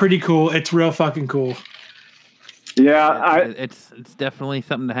 it's not pretty cool. It's real fucking cool. Yeah, it's definitely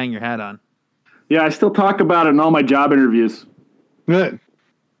something to hang your hat on. Yeah, I still talk about it in all my job interviews. Good.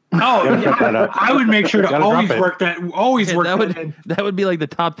 Oh, yeah, I would make sure to always work that. Always work that in. That would be like the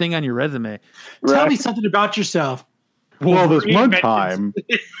top thing on your resume. Tell me something about yourself. Well, there's one time.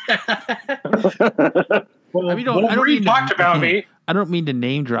 Well, I mean, I don't mean to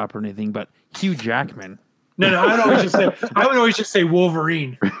name drop or anything, but Hugh Jackman. No, I would always just say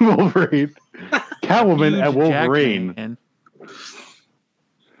Wolverine. Wolverine. Catwoman Hugh and Wolverine. Jackman.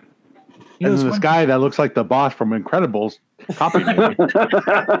 And then this guy that looks like the boss from Incredibles copied me.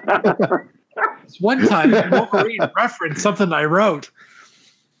 One time, Wolverine referenced something I wrote.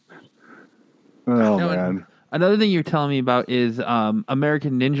 Oh, man. Another thing you're telling me about is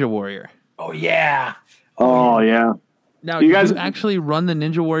American Ninja Warrior. Oh, yeah. Oh, yeah. Now, you guys actually run the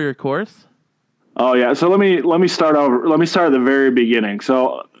Ninja Warrior course? Oh, yeah. So let me start over. Let me start at the very beginning.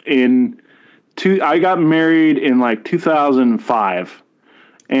 So I got married in like 2005,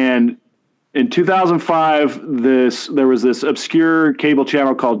 and in 2005, there was this obscure cable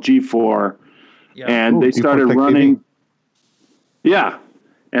channel called G4, and they started running. TV. Yeah,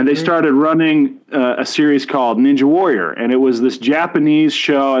 and they started running a series called Ninja Warrior, and it was this Japanese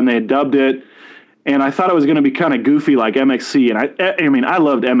show, and they had dubbed it. And I thought it was going to be kind of goofy like MXC, and I mean I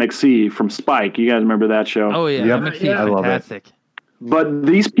loved MXC from Spike. You guys remember that show? Oh yeah, yep. MXC, I love it. But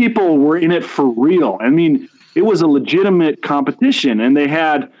these people were in it for real. I mean, it was a legitimate competition, and they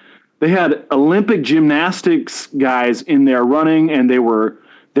had Olympic gymnastics guys in there running, and they were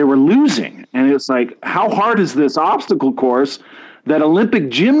losing. And it's like, how hard is this obstacle course that Olympic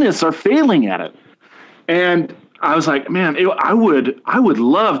gymnasts are failing at it? And I was like, man, I would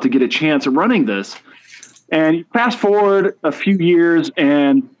love to get a chance at running this. And fast forward a few years,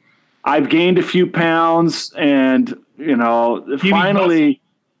 and I've gained a few pounds, and finally,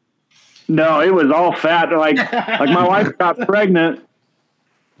 no, it was all fat. Like my wife got pregnant.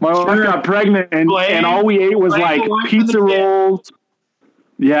 My wife got pregnant, and all we ate was like pizza rolls.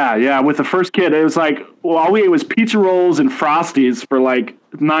 Yeah, with the first kid, it was like, all we ate was pizza rolls and Frosties for like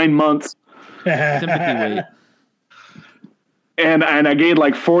 9 months. Sympathy weight. And I gained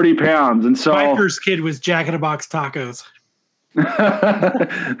like 40 pounds. And so my first kid was Jack in the Box tacos.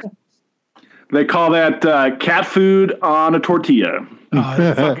 They call that cat food on a tortilla.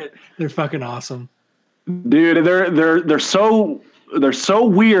 Oh, they're fucking awesome, dude. They're so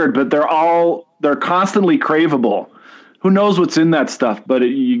weird, but they're constantly craveable. Who knows what's in that stuff? But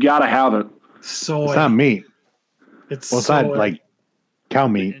you gotta have it. Soy. It's not meat. It's not like cow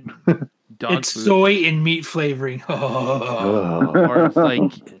meat. It's food. Soy and meat flavoring. Or it's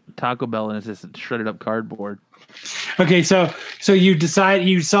like Taco Bell and it's just shredded up cardboard. Okay, so you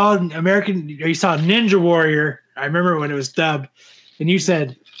saw Ninja Warrior. I remember when it was dubbed, and you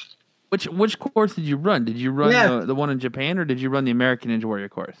said, which course did you run? Did you run the one in Japan, or did you run the American Ninja Warrior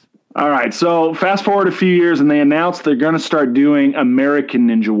course? All right, so fast forward a few years, and they announced they're going to start doing American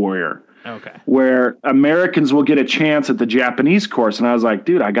Ninja Warrior. Okay. Where Americans will get a chance at the Japanese course. And I was like,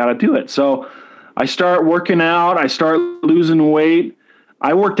 dude, I got to do it. So I start working out. I start losing weight.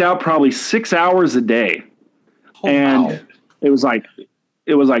 I worked out probably 6 hours a day. Oh, and wow. it was like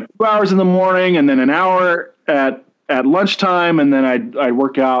 2 hours in the morning and then an hour at lunchtime. And then I'd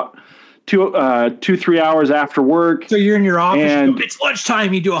work out 2-3 hours after work. So you're in your office. And it's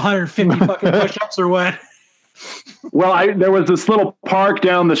lunchtime. You do 150 fucking push-ups or what? Well, there was this little park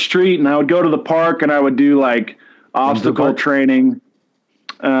down the street, and I would go to the park and I would do like obstacle training.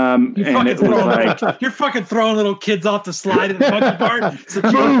 And it was like you're fucking throwing little kids off the slide in the monkey bar.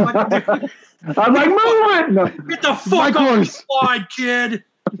 I'm like, move it! No. Get the fuck off the slide, kid.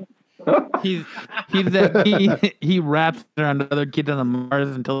 He wraps around other kids on the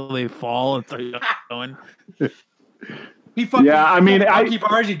Mars until they fall and start going. He fucking monkey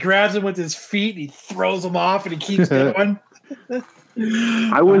bars. He grabs them with his feet. And he throws them off, and he keeps going.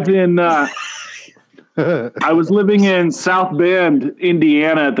 I was I was living in South Bend,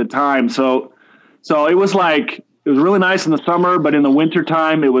 Indiana at the time, so it was really nice in the summer, but in the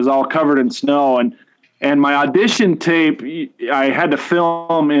wintertime it was all covered in snow. And my audition tape I had to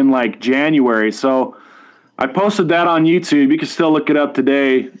film in like January, so I posted that on YouTube. You can still look it up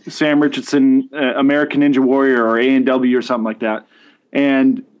today. Sam Richardson, American Ninja Warrior, or A&W or something like that.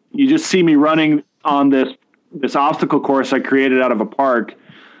 And you just see me running on this obstacle course I created out of a park.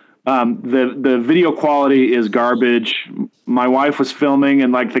 The video quality is garbage. My wife was filming,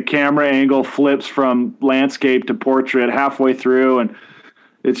 and like the camera angle flips from landscape to portrait halfway through, and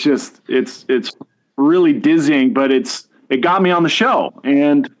it's really dizzying. But it got me on the show,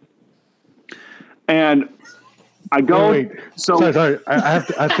 and I go. Wait. Sorry. I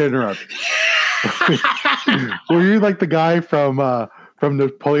have to interrupt. Were you like the guy from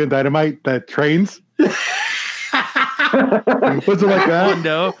Napoleon Dynamite that trains? Was it like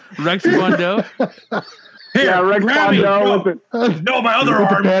that? Rex Kwon-Do. Yeah, Rex Kwon-Do. No, my other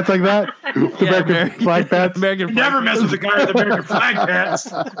arm. Pants like that. American flag pants. Never mess with the guy with the American flag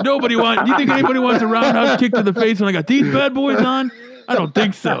pants. Do you think anybody wants a roundhouse kick to the face when I got these bad boys on? I don't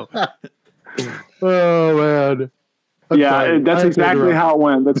think so. Oh man. That's exactly how it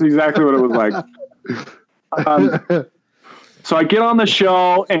went. That's exactly what it was like. So I get on the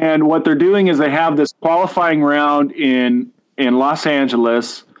show, and what they're doing is they have this qualifying round in Los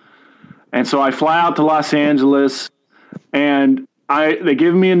Angeles. And so I fly out to Los Angeles, and they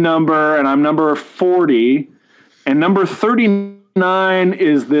give me a number, and I'm number 40. And number 39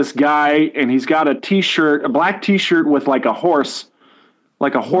 is this guy, and he's got a black T-shirt with like a horse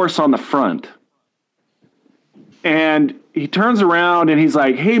on the front. And he turns around, and he's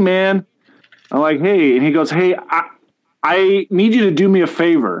like, "Hey, man." I'm like, "Hey." And he goes, "Hey, I need you to do me a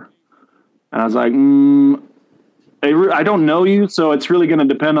favor." And I was like, I don't know you, so it's really going to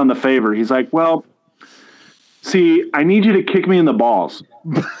depend on the favor. He's like, "Well, see, I need you to kick me in the balls."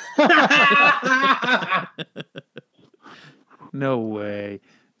 No way.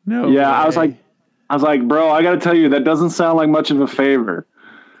 Yeah, I was like, "Bro, I got to tell you, that doesn't sound like much of a favor."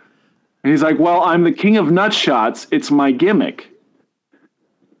 And he's like, "Well, I'm the king of nut shots. It's my gimmick."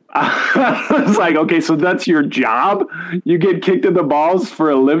 I was like, "Okay, so that's your job? You get kicked in the balls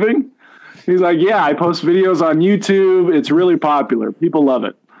for a living?" He's like, "Yeah, I post videos on YouTube. It's really popular. People love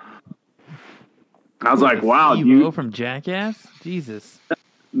it." I was like, "Wow, Steve-O from Jackass? Jesus."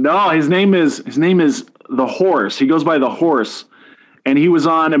 No, his name is The Horse. He goes by The Horse, and he was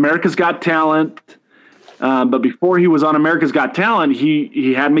on America's Got Talent. But before he was on America's Got Talent,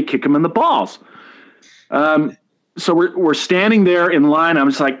 he had me kick him in the balls. So we're standing there in line. I'm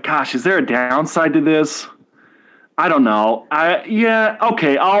just like, gosh, is there a downside to this? I don't know.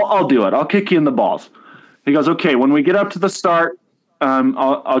 Okay, I'll do it. I'll kick you in the balls. He goes, "Okay, when we get up to the start,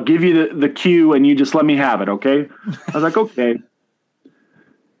 I'll give you the cue, and you just let me have it, okay?" I was like, "Okay."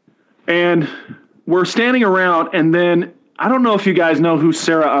 And we're standing around, and then I don't know if you guys know who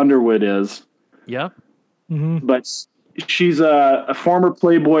Sarah Underwood is. Yep. Mm-hmm. But she's a former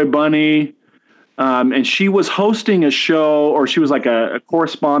Playboy bunny. And she was hosting a show, or she was like a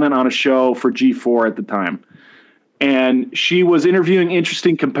correspondent on a show for G4 at the time. And she was interviewing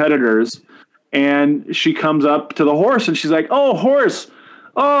interesting competitors. And she comes up to the Horse, and she's like, "Oh, Horse,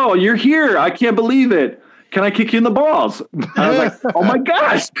 oh, you're here. I can't believe it. Can I kick you in the balls?" I was like, "Oh my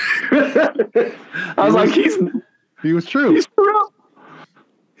gosh." I was like, he was true. He's for real.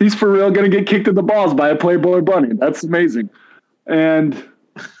 He's for real going to get kicked in the balls by a Playboy bunny. That's amazing. And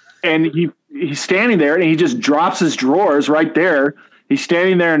he's standing there, and he just drops his drawers right there. He's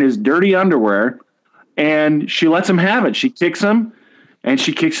standing there in his dirty underwear, and she lets him have it. She kicks him, and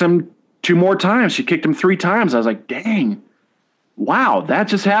she kicks him 2 more times. She kicked him 3 times. I was like, dang, wow, that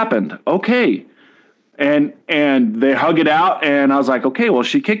just happened. Okay. And they hug it out, and I was like, okay, well,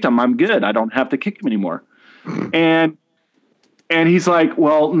 she kicked him. I'm good. I don't have to kick him anymore. And he's like,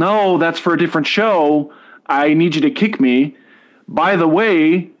 "Well, no, that's for a different show. I need you to kick me. By the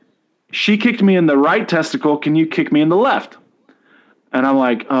way, she kicked me in the right testicle. Can you kick me in the left?" And I'm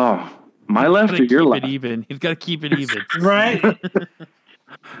like, "Oh, my left or your left?" He's got to keep it even. Right.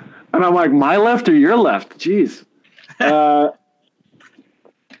 And I'm like, "My left or your left?" Jeez.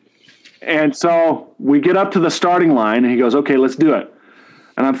 And so we get up to the starting line, and he goes, "Okay, let's do it."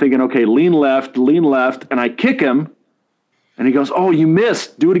 And I'm thinking, okay, lean left. And I kick him. And he goes, "Oh, you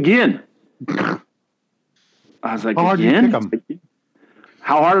missed. Do it again." I was like, "How hard did you kick him?"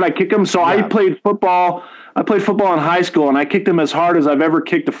 How hard did I kick him? So yeah. I played football in high school, and I kicked him as hard as I've ever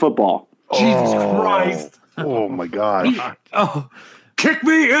kicked a football. Jesus Christ. Oh, my gosh. Kick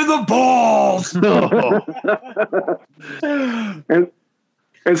me in the balls.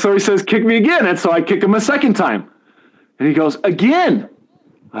 And so he says, "Kick me again." And so I kick him a second time. And he goes, "Again."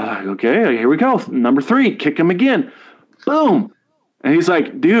 Okay, here we go. Number 3, kick him again. Boom. And he's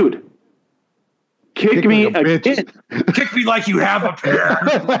like, "Dude, kick me again." Kick me like you have a pair.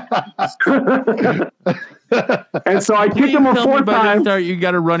 And so I kicked him a 4th time. Start, you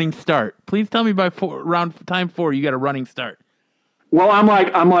got a running start. Please tell me by time 4 you got a running start. Well, I'm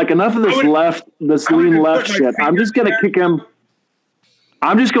like enough of this lean left shit. I'm just gonna kick him.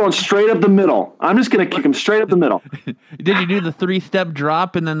 I'm just going straight up the middle. I'm just going to kick him straight up the middle. Did you do the 3-step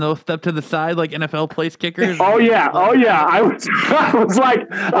drop and then they'll step to the side like NFL place kickers? Oh yeah. I was like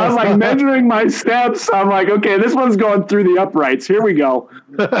measuring my steps. I'm like, okay, this one's going through the uprights. Here we go.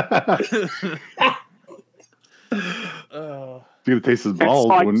 He's gonna taste his balls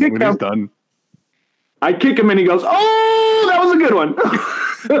when he's done. I kick him and he goes, "Oh, that was a good one."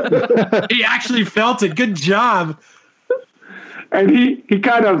 He actually felt it. Good job. And he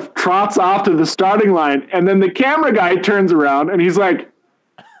kind of trots off to the starting line, and then the camera guy turns around and he's like,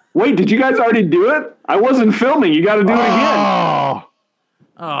 "Wait, did you guys already do it? I wasn't filming. You got to do it again."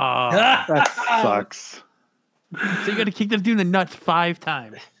 Oh, that sucks. So you got to kick this dude in the nuts 5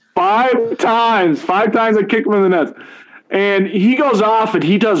 times. 5 times. 5 times I kick him in the nuts. And he goes off and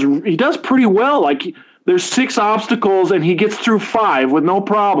he does pretty well. Like there's 6 obstacles and he gets through 5 with no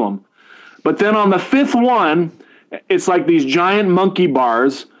problem. But then on the 5th one, it's like these giant monkey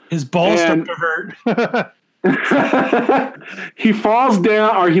bars. His balls start to hurt. He falls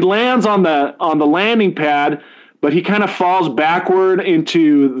down, or he lands on the landing pad, but he kind of falls backward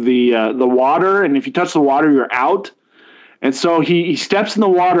into the water. And if you touch the water, you're out. And so he steps in the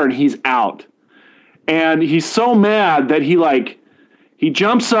water and he's out. And he's so mad that he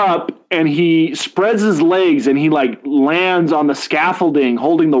jumps up and he spreads his legs and he lands on the scaffolding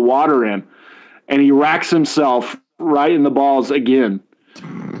holding the water in. And he racks himself right in the balls again.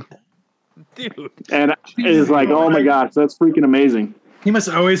 Dude. And it's like, oh my gosh, that's freaking amazing. He must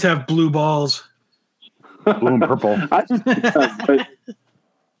always have blue balls. Blue and purple.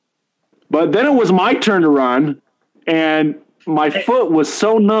 But then it was my turn to run, and my foot was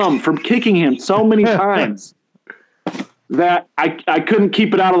so numb from kicking him so many times that I couldn't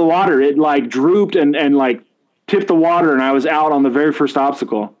keep it out of the water. It drooped and tipped the water, and I was out on the very first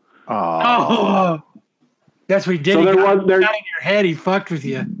obstacle. Oh, that's what he did. So he got in your head. He fucked with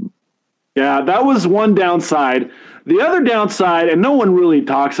you. Yeah, that was one downside. The other downside, and no one really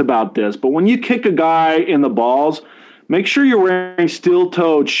talks about this, but when you kick a guy in the balls, make sure you're wearing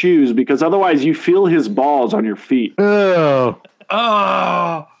steel-toed shoes because otherwise you feel his balls on your feet. Oh,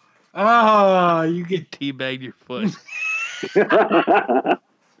 you get teabagged your foot.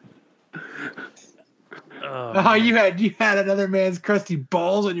 You had another man's crusty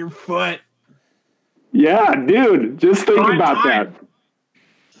balls on your foot. Yeah, dude. Just think about that.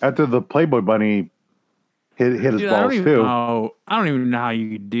 After the Playboy Bunny hit his balls too. I don't even know how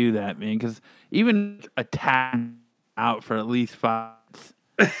you could do that, man. Because even a tap out for at least 5.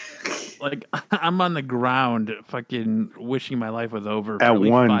 Like I'm on the ground, fucking wishing my life was over for at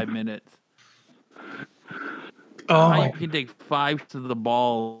least 5 minutes. Oh, you can take 5 to the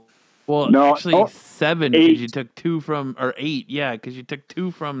ball. Well, no, actually 7 because you took 2 from, or 8, yeah, because you took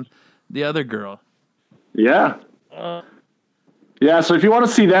 2 from the other girl. Yeah. Yeah, so if you want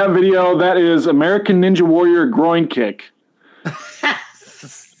to see that video, that is American Ninja Warrior groin kick.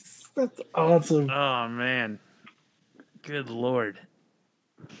 That's awesome. Oh, man. Good Lord.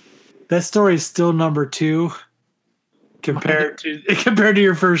 That story is still number 2 compared to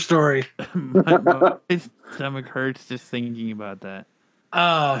your first story. my stomach hurts just thinking about that.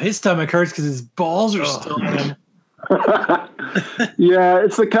 Oh, his stomach hurts because his balls are still in him. Yeah,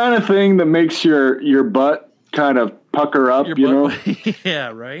 it's the kind of thing that makes your butt kind of pucker up, you know? Yeah,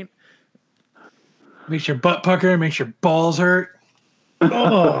 right? Makes your butt pucker, makes your balls hurt.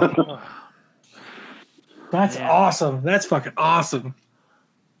 Oh. That's awesome. That's fucking awesome.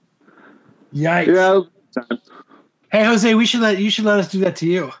 Yikes. Yeah. Hey, Jose, you should let us do that to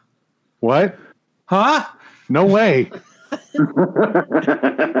you. What? Huh? No way.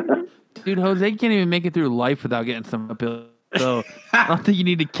 Dude, Jose can't even make it through life without getting some uphill. So I don't think you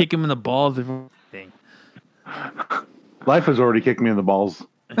need to kick him in the balls or anything. Life has already kicked me in the balls.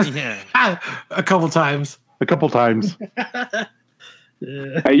 Yeah. A couple times. Hey,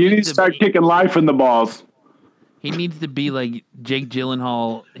 you need to start kicking life in the balls. He needs to be like Jake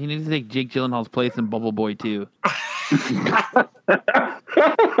Gyllenhaal. He needs to take Jake Gyllenhaal's place in Bubble Boy 2.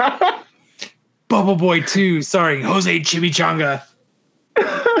 Bubble Boy 2, starring Jose Chimichanga.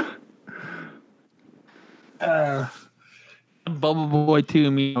 Bubble Boy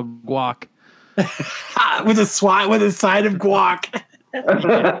 2, me guac. with a side of guac.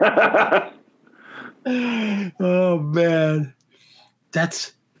 Oh man,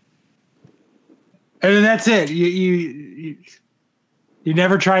 and then that's it. You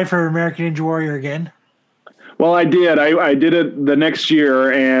never tried for American Ninja Warrior again? Well, I did. I did it the next year,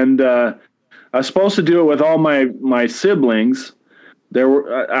 and I was supposed to do it with all my siblings.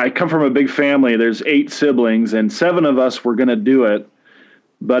 I come from a big family. There's 8 siblings, and 7 of us were going to do it.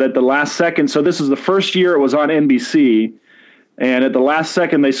 But at the last second, so this is the first year it was on NBC, And at the last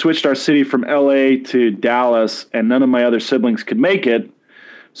second, they switched our city from LA to Dallas, and none of my other siblings could make it.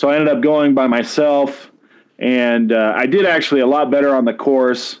 So I ended up going by myself, and I did actually a lot better on the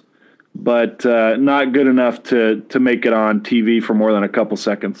course, but not good enough to make it on TV for more than a couple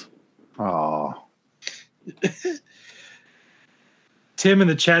seconds. Oh. Tim in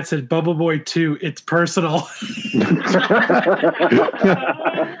the chat said, Bubble Boy 2, it's personal.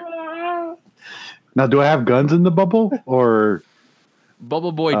 Now, do I have guns in the bubble or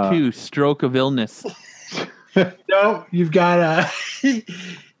Bubble Boy 2, Stroke of Illness. No, you've got a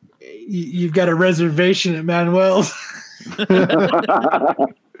reservation at Manuel's.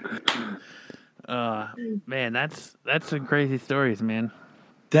 Man, that's some crazy stories, man.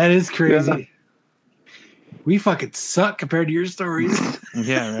 That is crazy. Yeah. We fucking suck compared to your stories.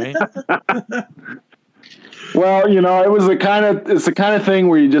 Yeah, right. Well, it's the kind of thing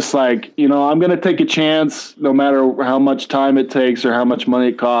where you just like, I'm going to take a chance no matter how much time it takes or how much money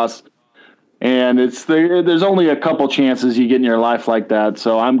it costs. And there's only a couple chances you get in your life like that.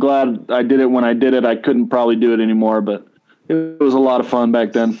 So I'm glad I did it when I did it. I couldn't probably do it anymore, but it was a lot of fun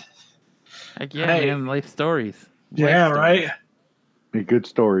back then. Heck yeah, man, life stories. Yeah, right. Good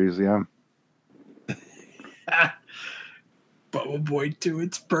stories, yeah. Bubble Boy 2,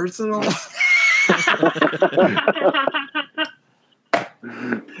 it's personal.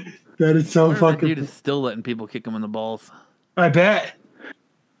 That is so fucking. Dude is still letting people kick him in the balls. I bet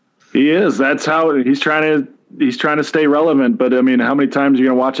he is. That's how he's trying to stay relevant. But I mean, how many times are you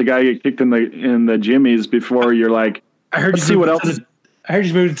gonna watch a guy get kicked in the jimmies before you're like, I heard let's see what else. I heard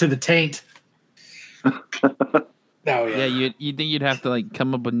you moved to the taint. Oh yeah. Yeah, you think you'd have to like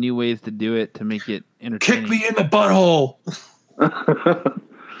come up with new ways to do it to make it entertaining. Kick me in the butthole.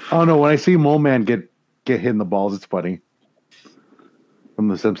 Oh no! When I see Mole Man get hit in the balls, it's funny. From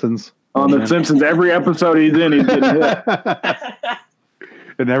The Simpsons. On The Simpsons, every episode he's in, he's getting hit.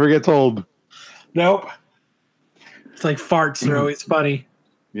 It never gets old. Nope. It's like farts. They're always funny.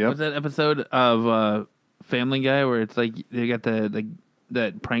 Yeah. Was that episode of Family Guy where it's like they got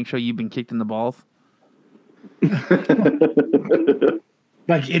that prank show? You've been kicked in the balls. Like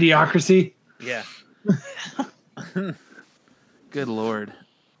Idiocracy. Yeah. Good Lord.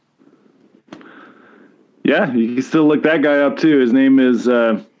 Yeah, you can still look that guy up too. His name is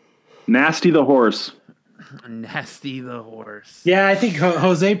Nasty the Horse. Nasty the Horse. Yeah, I think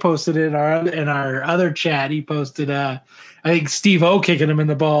Jose posted it in our other chat. He posted, I think Steve-O kicking him in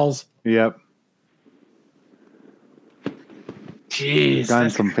the balls. Yep. Jeez. Gotten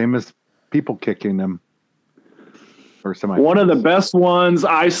some famous people kicking them. One of the best ones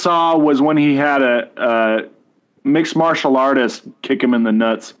I saw was when he had a mixed martial artist kick him in the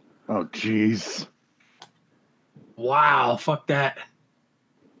nuts. Oh, jeez. Wow, fuck that.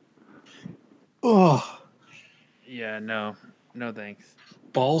 Oh. Yeah, no thanks.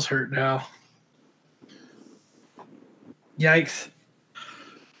 Balls hurt now. Yikes.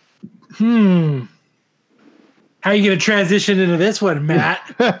 How are you going to transition into this one,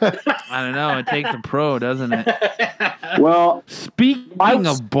 Matt? I don't know. It takes a pro, doesn't it? Well, speaking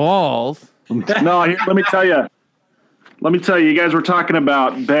of balls. No, here, let me tell you. You guys were talking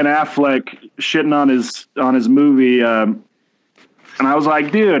about Ben Affleck shitting on his movie, and I was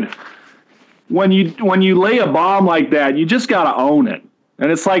like, dude, when you lay a bomb like that, you just gotta own it.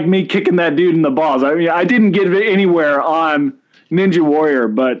 And it's like me kicking that dude in the balls. I mean, I didn't get it anywhere on Ninja Warrior,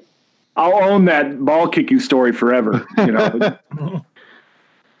 but I'll own that ball kicking story forever. Get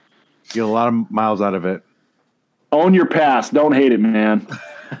a lot of miles out of it. Own your past. Don't hate it, man.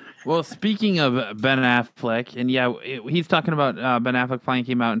 Well, speaking of Ben Affleck, and yeah, he's talking about Ben Affleck finally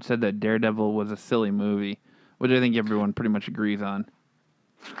came out and said that Daredevil was a silly movie, which I think everyone pretty much agrees on.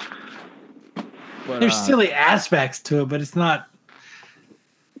 But, there's silly aspects to it, but it's not.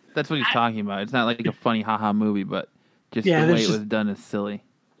 That's what he's talking about. It's not like a funny haha movie, but just the way it was done is silly.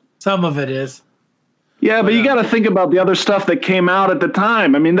 Some of it is. Yeah, but you got to think about the other stuff that came out at the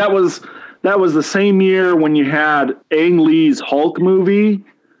time. I mean, that was the same year when you had Ang Lee's Hulk movie.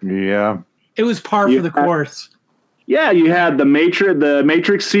 Yeah. It was par for the course. Yeah, you had the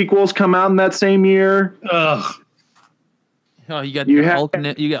Matrix sequels come out in that same year. Ugh. Oh, you got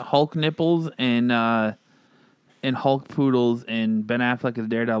Hulk nipples and Hulk poodles and Ben Affleck as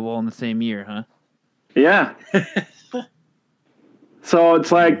Daredevil all in the same year, huh? Yeah. So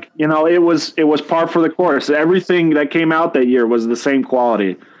it's like, it was par for the course. Everything that came out that year was the same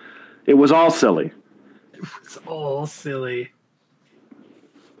quality. It was all silly. It was all silly.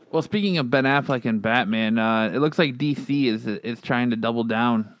 Well, speaking of Ben Affleck and Batman, it looks like DC is trying to double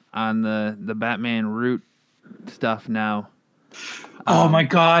down on the Batman root stuff now. Oh my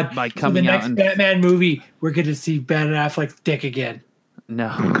God! By So the coming out next and Batman movie, we're going to see Ben Affleck's dick again.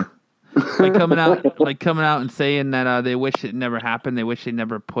 no, like coming out and saying that they wish it never happened. They wish they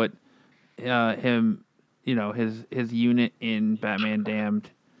never put him, his unit in Batman Damned.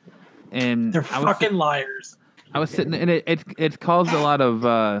 And They're fucking liars. I was sitting, and it's caused a lot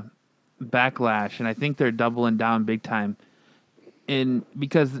of backlash, and I think they're doubling down big time. And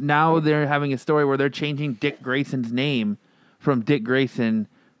because now they're having a story where they're changing Dick Grayson's name from Dick Grayson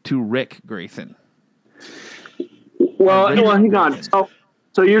to Rick Grayson. Well, hang on.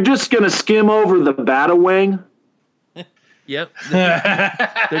 So you're just gonna skim over the Batawing? Yep.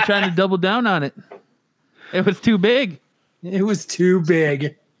 They're trying to double down on it. It was too big. It was too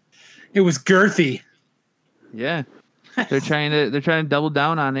big. It was girthy. Yeah. They're trying to double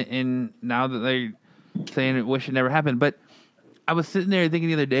down on it, and now that they're saying it wish it never happened. But I was sitting there thinking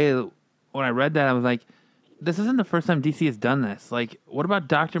the other day when I read that, I was like, this isn't the first time DC has done this. Like, what about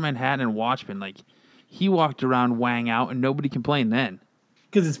Dr. Manhattan and Watchmen? Like, he walked around Wang out and nobody complained then.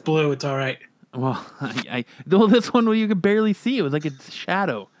 Because it's blue, it's all right. Well, this one you could barely see. It was like a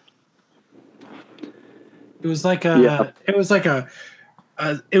shadow. It was like it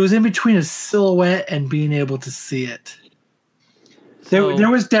was in between a silhouette and being able to see it. There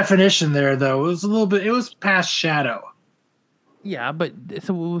was definition there, though. It was past shadow. Yeah, but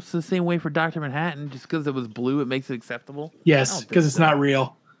so it was the same way for Dr. Manhattan. Just because it was blue, it makes it acceptable? Yes, because it's not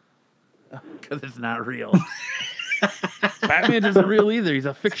real. Because it's not real. Batman isn't real either. He's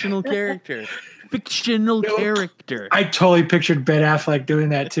a fictional character. Character. I totally pictured Ben Affleck doing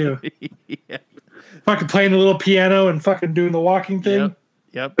that, too. Yeah. Fucking playing the little piano and fucking doing the walking thing.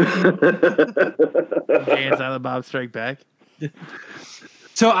 Yep. Jay and Silent Bob Strike Back.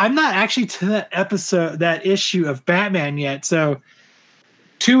 So I'm not actually to that issue of Batman yet. So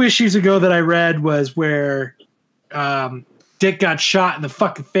 2 issues ago that I read was where Dick got shot in the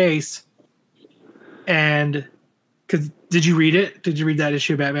fucking face. And did you read it? Did you read that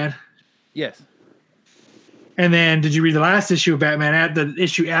issue of Batman? Yes. And then did you read the last issue of Batman, the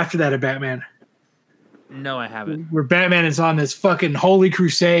issue after that of Batman? No, I haven't. Where Batman is on this fucking holy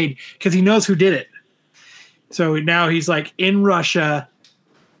crusade because he knows who did it. So now he's like in Russia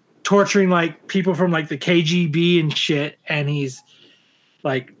torturing like people from like the KGB and shit. And he's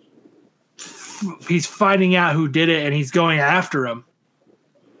like, he's finding out who did it and he's going after him.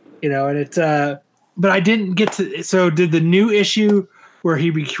 And it's, but I didn't get to, so did the new issue where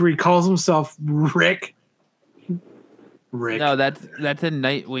he calls himself Rick? No, that's in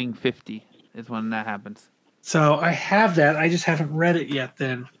Nightwing 50 is when that happens. So I have that. I just haven't read it yet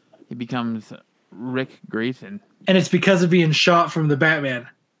then. He becomes Rick Grayson. And it's because of being shot from the Batman.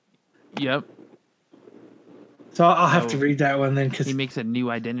 Yep. So I'll have to read that one then. Cause he makes a new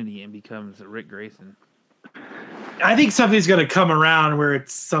identity and becomes Rick Grayson. I think something's going to come around where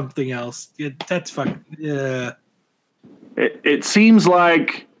it's something else. That's fucking... Yeah. It seems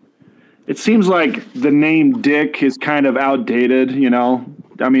like the name Dick is kind of outdated,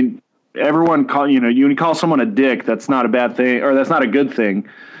 I mean, everyone when you call someone a dick, that's not a bad thing, or that's not a good thing.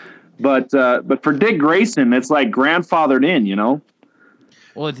 But for Dick Grayson, it's like grandfathered in,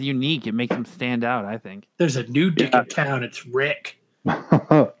 Well, it's unique. It makes him stand out, I think. There's a new Dick in town. It's Rick.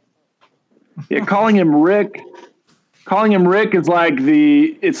 Yeah, calling him Rick is like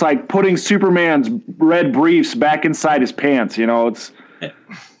it's like putting Superman's red briefs back inside his pants.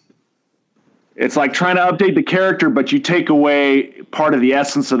 It's like trying to update the character, but you take away part of the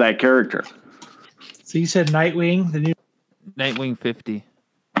essence of that character. So you said Nightwing, the new Nightwing 50.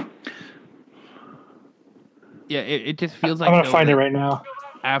 Yeah, it just feels like I'm gonna find it right now.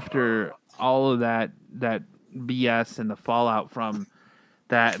 After all of that BS and the fallout from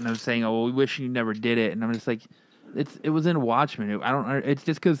that, and I'm saying, oh, well, we wish you never did it, and I'm just like, it was in Watchmen. It's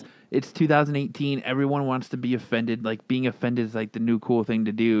just because it's 2018. Everyone wants to be offended. Like being offended is like the new cool thing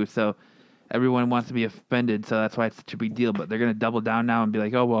to do. So everyone wants to be offended. So that's why it's such a big deal. But they're gonna double down now and be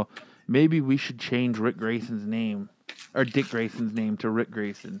like, oh well, maybe we should change Rick Grayson's name or Dick Grayson's name to Rick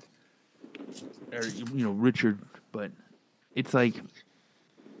Grayson or Richard. But it's like,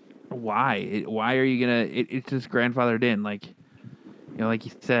 why? Why are you gonna? It's just grandfathered in. Like like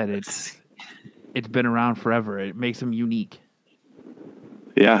you said, it's been around forever. It makes him unique.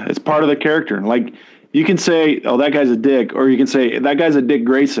 Yeah, it's part of the character. Like you can say, "Oh, that guy's a dick," or you can say, "That guy's a Dick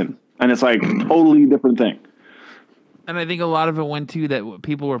Grayson," and it's like totally different thing. And I think a lot of it went to that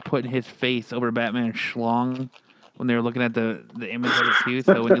people were putting his face over Batman Schlong when they were looking at the image of it too.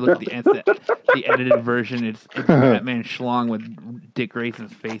 So when you look at the edited version, it's Batman Schlong with Dick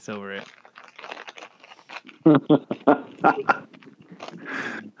Grayson's face over it.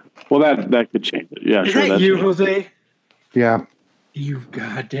 Well, that could change it. Yeah, Is sure. that you, Jose? Yeah. You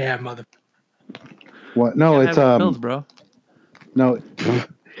goddamn mother. What? No, You it's gotta have pills, bro. No,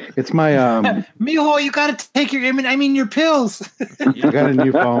 it's my Mijo, you gotta take your pills. I got a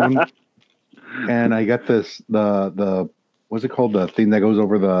new phone, and I got this the what's it called, the thing that goes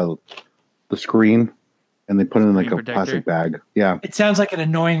over the screen, and they put it in like a Screen protector? plastic bag. Yeah, It sounds like an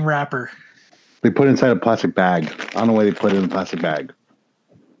annoying rapper. they put it inside a plastic bag. I don't know why they put it in a plastic bag.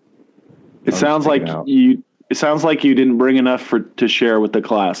 It I'll sounds check like it out. you. It sounds like you didn't bring enough to share with the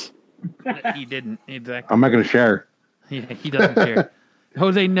class. He didn't exactly. I'm not going to share. Yeah, he doesn't care.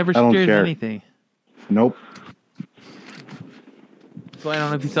 Jose never I don't shares care. anything. Nope. So I don't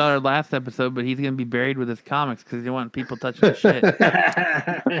know if you saw our last episode, but he's gonna be buried with his comics because he didn't want people touching his shit. All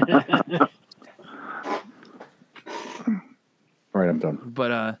right, I'm done.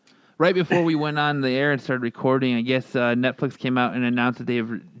 But right before we went on the air and started recording, I guess Netflix came out and announced that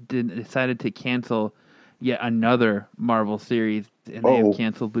they've decided to cancel yet another Marvel series, and they have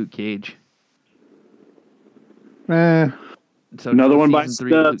canceled Luke Cage. So Another no one by season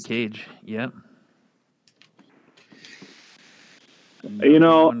 3 of Luke Studs. Cage. Yep. You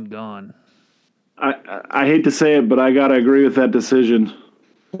know, One gone. I hate to say it, but I gotta agree with that decision.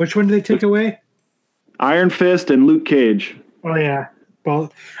 Which one did they take away? Iron Fist and Luke Cage. Oh yeah,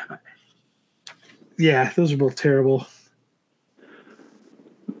 both. Yeah, those are both terrible.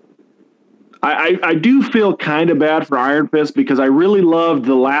 I do feel kind of bad for Iron Fist because I really loved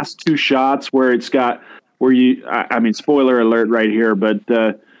the last two shots where it's got I mean, spoiler alert right here, but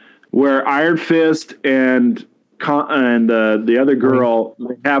where Iron Fist and the other girl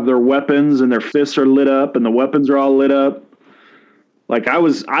have their weapons and their fists are lit up and the weapons are all lit up. Like I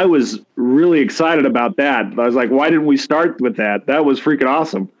was really excited about that. I was like, why didn't we start with that? That was freaking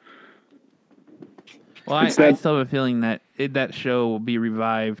awesome. Well, I still have a feeling that that show will be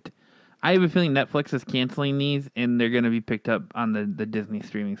revived. I have a feeling Netflix is canceling these, and they're going to be picked up on the Disney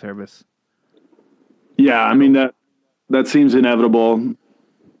streaming service. Yeah, I mean that seems inevitable.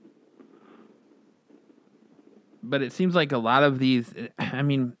 But it seems like a lot of these. I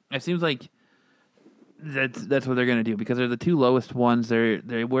mean, it seems like that's what they're going to do because they're the two lowest ones.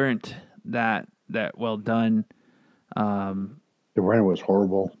 They weren't that well done. The rent was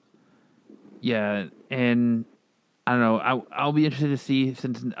horrible. Yeah, and I don't know. I'll be interested to see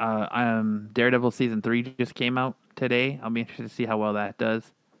since Daredevil season 3 just came out today. I'll be interested to see how well that does,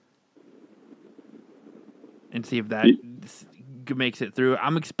 and see if that makes it through.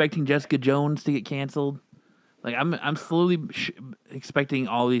 I'm expecting Jessica Jones to get canceled. Like I'm slowly expecting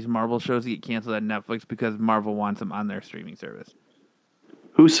all these Marvel shows to get canceled at Netflix because Marvel wants them on their streaming service.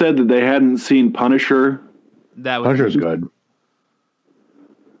 Who said that they hadn't seen Punisher? Punisher's good.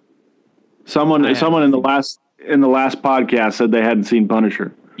 Someone in the last podcast said they hadn't seen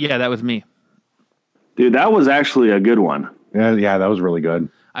Punisher. Yeah, that was me. Dude, that was actually a good one. Yeah, that was really good.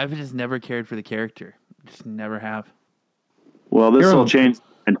 I've just never cared for the character. Just never have. Well, this will change.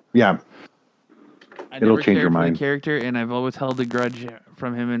 Yeah. It'll change your mind. For the character, and I've always held a grudge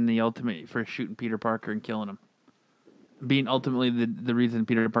from him in the Ultimate for shooting Peter Parker and killing him, being ultimately the reason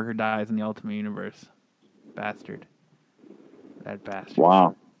Peter Parker dies in the Ultimate Universe. Bastard. That bastard.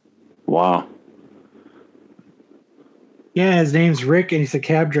 Wow. Yeah, his name's Rick, and he's a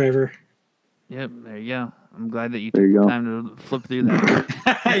cab driver. Yep, there you go. I'm glad that you There took you the go. time to flip through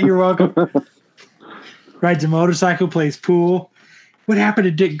that. You're welcome. Rides a motorcycle, plays pool. What happened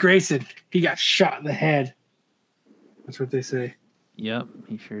to Dick Grayson? He got shot in the head. That's what they say. Yep,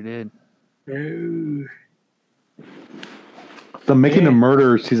 he sure did. Oh. The Making a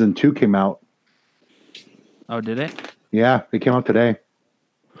Murder season 2 came out. Oh, did it? Yeah, it came out today.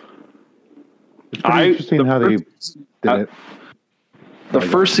 It's pretty interesting how they did it. The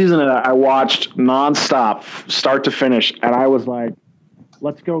first season that I watched nonstop, start to finish, and I was like,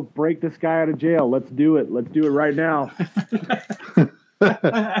 let's go break this guy out of jail. Let's do it. Let's do it right now.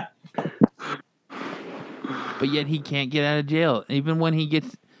 But yet he can't get out of jail. Even when he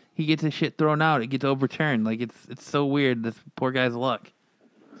gets his shit thrown out, it gets overturned. Like it's so weird. This poor guy's luck.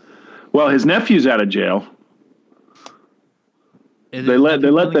 Well, his nephew's out of jail. They let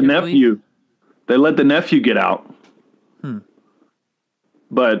the nephew get out.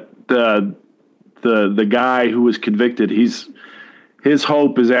 But the guy who was convicted, his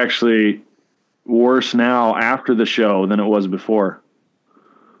hope is actually worse now after the show than it was before.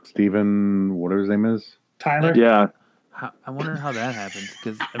 Steven, whatever his name is. Tyler? Yeah. I wonder how that happens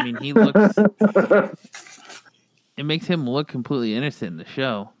because I mean he looks. It makes him look completely innocent in the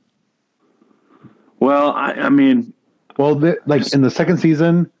show. Well, I mean, like in the second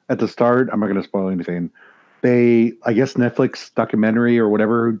season at the start, I'm not going to spoil anything. I guess Netflix documentary or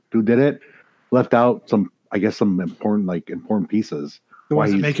whatever who did it left out some I guess some important pieces. The Why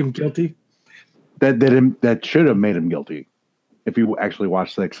ones that he's- make him guilty. that should have made him guilty if you actually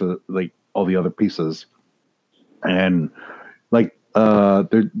watched like all the other pieces. And like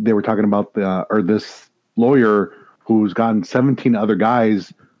they were talking about this lawyer who's gotten 17 other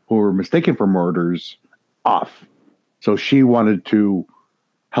guys who were mistaken for murders off. So she wanted to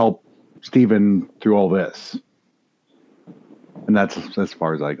help Stephen through all this. And that's as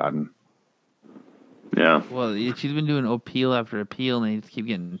far as I gotten. Yeah. Well, she's been doing appeal after appeal, and they just keep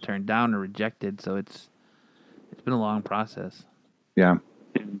getting turned down or rejected. So it's been a long process. Yeah.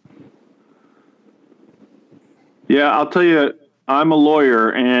 Yeah, I'll tell you, I'm a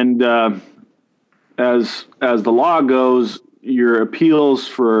lawyer, and as the law goes, your appeals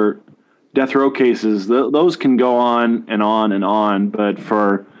for death row cases, those can go on and on and on. But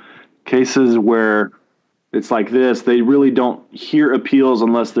for cases where it's like this, they really don't hear appeals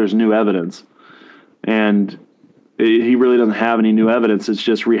unless there's new evidence. And he really doesn't have any new evidence. It's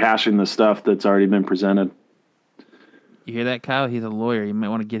just rehashing the stuff that's already been presented. You hear that, Kyle? He's a lawyer. You might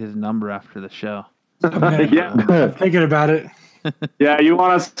want to get his number after the show. Yeah, I'm thinking about it. yeah. You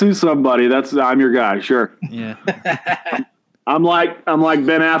want to sue somebody? I'm your guy. Sure. Yeah. I'm like Ben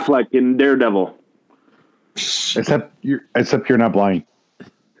Affleck in Daredevil. Except you're not blind.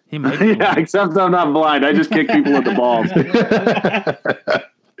 He might be. Yeah, except I'm not blind. I just kick people with the balls.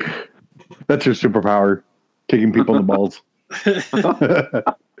 That's your superpower, kicking people in the balls.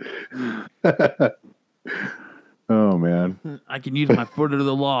 Oh man! I can use my foot of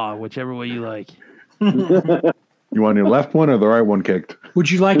the law, whichever way you like. You want your left one or the right one kicked? Would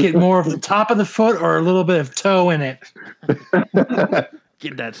you like it more of the top of the foot or a little bit of toe in it?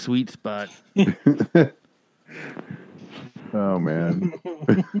 Get that sweet spot. Oh man!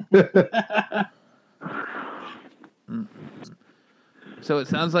 So it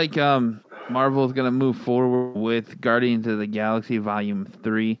sounds like Marvel is going to move forward with Guardians of the Galaxy Volume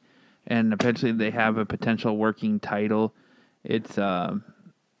 3, and eventually they have a potential working title. It's You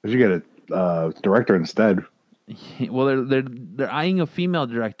should get a director instead. well, they're eyeing a female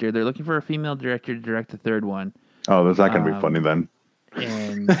director. They're looking for a female director to direct the third one. Oh, that's not going to be funny then.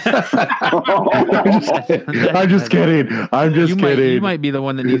 And I'm just kidding. I'm just kidding. You might be the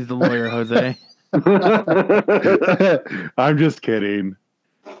one that needs the lawyer, Jose. I'm just kidding.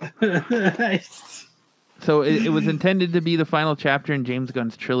 Nice. So it was intended to be the final chapter in James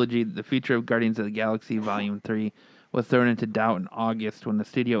Gunn's trilogy. The future of Guardians of the Galaxy Volume 3 was thrown into doubt in August when the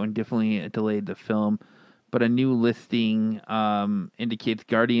studio indefinitely delayed the film. But a new listing indicates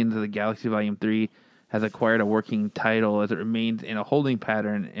Guardians of the Galaxy Volume 3 has acquired a working title as it remains in a holding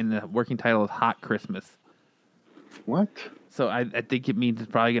pattern, and the working title is Hot Christmas. What? So I think it means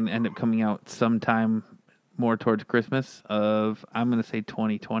it's probably going to end up coming out sometime more towards Christmas of, I'm going to say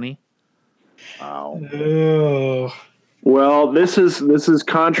 2020. Wow. Oh. Well, this is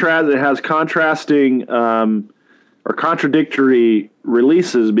contrast. It has contrasting or contradictory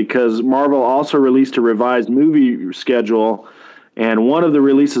releases because Marvel also released a revised movie schedule, and one of the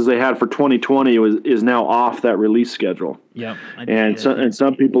releases they had for 2020 is now off that release schedule. Yep. And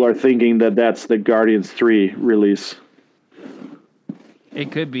some people are thinking that that's the Guardians 3 release.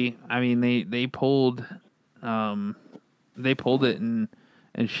 It could be. I mean, they pulled it and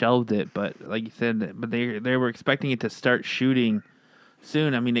shelved it, but like you said, but they were expecting it to start shooting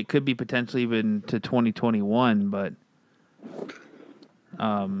soon. I mean, it could be potentially even to 2021, but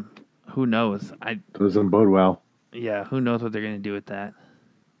who knows? Doesn't bode well. Yeah, who knows what they're going to do with that?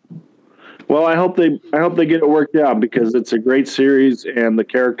 Well, I hope they get it worked out because it's a great series and the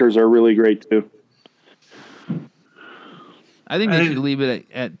characters are really great too. I think they should leave it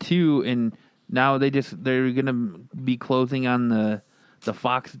at 2, and now they're going to be closing on the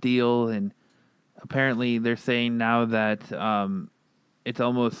Fox deal, and apparently they're saying now that it's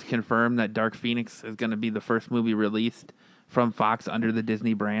almost confirmed that Dark Phoenix is going to be the first movie released from Fox under the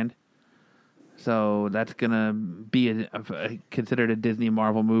Disney brand. So that's going to be considered a Disney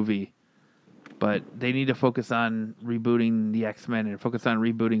Marvel movie. But they need to focus on rebooting the X-Men and focus on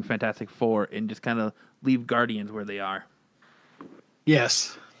rebooting Fantastic Four and just kind of leave Guardians where they are.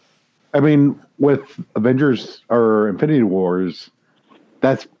 Yes. I mean, with Avengers or Infinity Wars,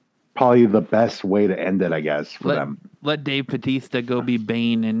 that's probably the best way to end it, I guess, for them. Let Dave Bautista go be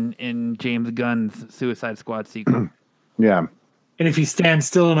Bane in James Gunn's Suicide Squad sequel. Yeah. And if he stands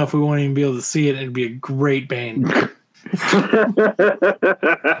still enough, we won't even be able to see it. It'd be a great Bane. Wouldn't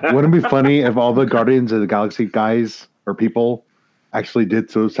it be funny if all the Guardians of the Galaxy guys or people actually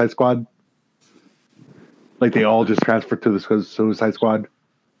did Suicide Squad? Like they all just transferred to the Suicide Squad?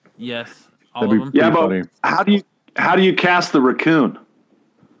 Yes, all That'd of be them. Yeah, pretty but funny. how do you cast the raccoon?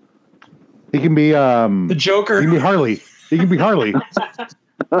 He can be The Joker. He can be Harley. He can be Harley.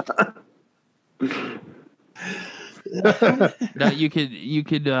 No, you could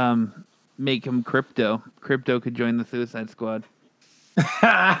make him Crypto. Crypto could join the Suicide Squad.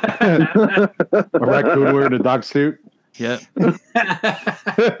 A raccoon wearing a dog suit. Yep.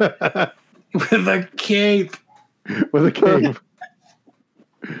 With a cape. With a cape.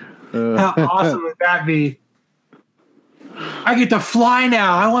 How awesome would that be? I get to fly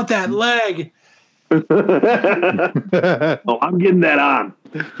now. I want that leg. Oh, I'm getting that on.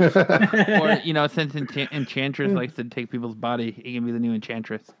 Or, since Enchantress likes to take people's body, he can be the new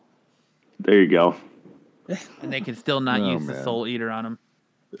Enchantress. There you go. And they can still not use the Soul Eater on him.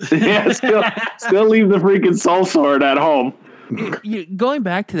 Yeah, still leave the freaking Soul Sword at home. Going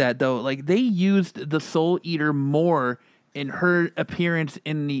back to that, though, like, they used the Soul Eater more in her appearance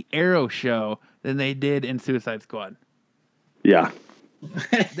in the Arrow show than they did in Suicide Squad. Yeah.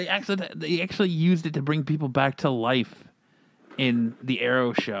 They actually used it to bring people back to life in the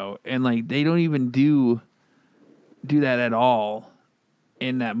Arrow show, and like they don't even do that at all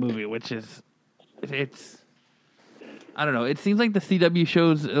in that movie, which is I don't know. It seems like the CW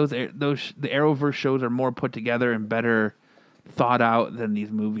shows, the Arrowverse shows, are more put together and better thought out than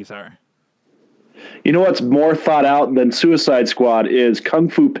these movies are. You know what's more thought out than Suicide Squad is Kung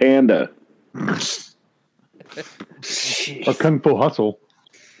Fu Panda. Or Kung Fu Hustle.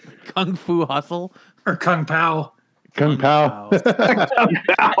 Kung Fu Hustle? Or Kung Pao. Kung Pao.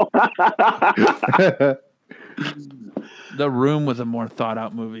 The Room was a more thought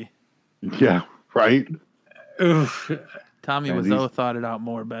out movie. Yeah, right? Oof. Tommy Wiseau thought it out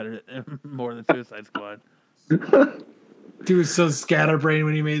more than Suicide Squad. He was so scatterbrained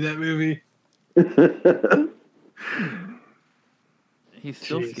when he made that movie. He's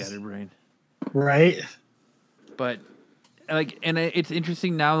still scatterbrained. Right? But it's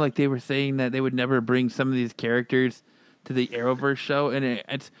interesting now, like they were saying that they would never bring some of these characters to the Arrowverse show, and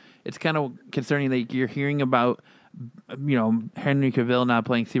it's kind of concerning that you're hearing about Henry Cavill not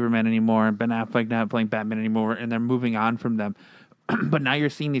playing Superman anymore and Ben Affleck not playing Batman anymore, and they're moving on from them. But now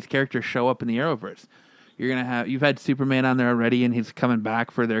you're seeing these characters show up in the Arrowverse. You've had Superman on there already, and he's coming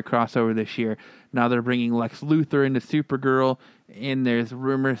back for their crossover this year. Now they're bringing Lex Luthor into Supergirl, and there's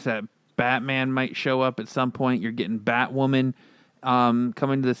rumors that Batman might show up at some point. You're getting Batwoman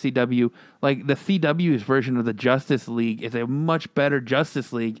coming to the CW. Like, the CW's version of the Justice League is a much better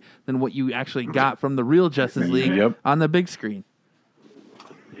Justice League than what you actually got from the real Justice League on the big screen.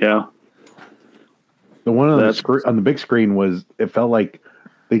 Yeah. The one on the big screen it felt like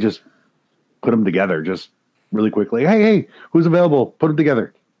they just put them together just really quickly. Hey, who's available? Put them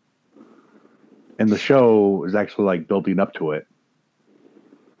together. And the show is actually like building up to it.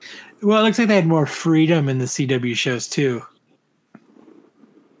 Well, it looks like they had more freedom in the CW shows too.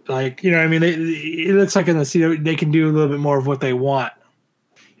 Like, it looks like in the CW they can do a little bit more of what they want.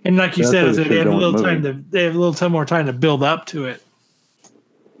 And like you said, they have a little more time to build up to it.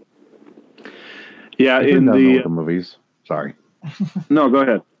 Yeah, in the movies. Sorry. No, go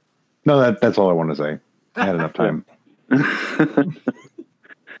ahead. No, that's all I want to say. I had enough time.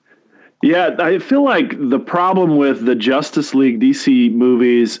 Yeah, I feel like the problem with the Justice League DC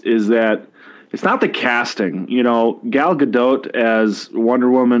movies is that it's not the casting. Gal Gadot as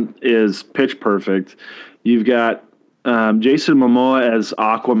Wonder Woman is pitch perfect. You've got Jason Momoa as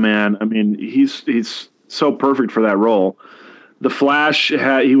Aquaman. I mean, he's so perfect for that role. The Flash,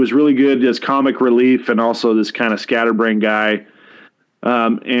 he was really good as comic relief and also this kind of scatterbrained guy.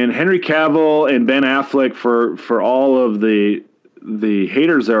 And Henry Cavill and Ben Affleck, for all of the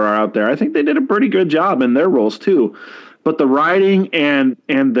haters there are out there, I think they did a pretty good job in their roles too. But the writing and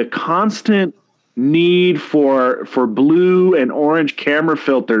the constant need for blue and orange camera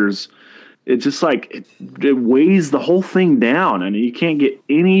filters, it's just like it weighs the whole thing down, and you can't get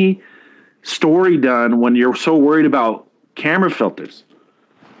any story done when you're so worried about camera filters.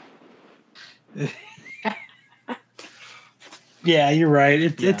 Yeah, you're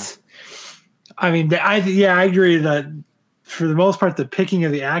right. It's. I mean, I agree that for the most part, the picking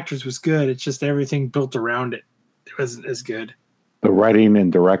of the actors was good. It's just everything built around it wasn't as good. The writing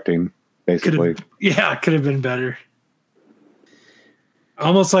and directing, basically. Could have been better.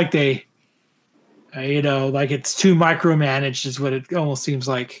 Almost like they, like it's too micromanaged is what it almost seems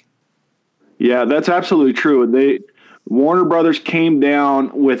like. Yeah, that's absolutely true. Warner Brothers came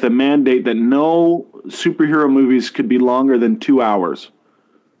down with a mandate that no superhero movies could be longer than 2 hours.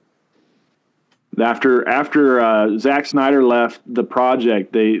 After Zack Snyder left the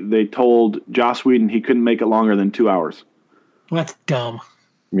project, they told Joss Whedon he couldn't make it longer than 2 hours. Well, that's dumb.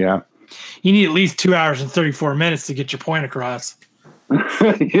 Yeah. You need at least 2 hours and 34 minutes to get your point across.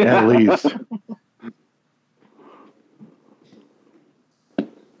 Yeah. At least.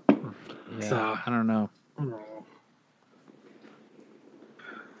 Yeah, So- I don't know.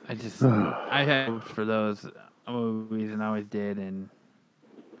 I had hopes for those movies and always did, and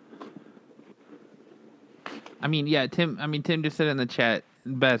I mean, yeah, Tim just said in the chat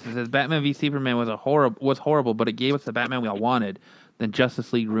best. It says Batman v Superman was horrible, but it gave us the Batman we all wanted. Then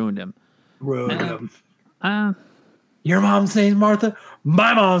Justice League ruined him. Ruined him. Uh, Your mom's name's Martha.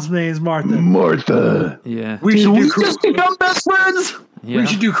 My mom's name's Martha. Martha. yeah, We Did should we do just become best friends? yeah. we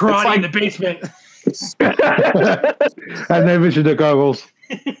should do karate like- in the basement. And then we should do goggles.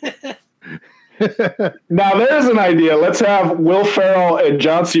 Now there's an idea. Let's have Will Ferrell and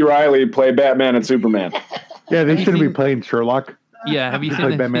John C. Reilly play Batman and Superman. Yeah, they you shouldn't be seen- playing Sherlock. Yeah, have you Just seen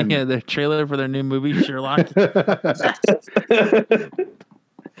like Batman. the trailer for their new movie Sherlock? I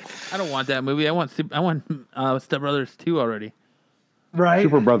don't want that movie. I want Step Brothers 2 already. Right?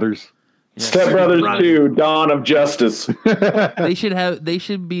 Super Brothers. Yeah. Step Brothers 2, Dawn of Justice. They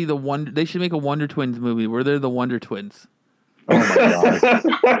should be the Wonder. They should make a Wonder Twins movie where they're the Wonder Twins. Oh my god.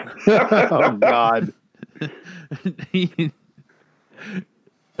 Oh god.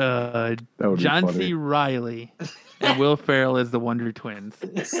 That would be John funny. C. Reilly and Will Ferrell as the Wonder Twins.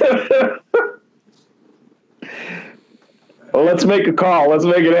 Well, let's make a call. Let's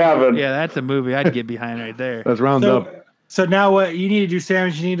make it happen. Yeah, that's a movie I'd get behind right there. Let's round up. So now what you need to do, Sam,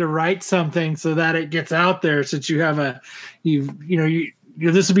 is you need to write something so that it gets out there. Since you have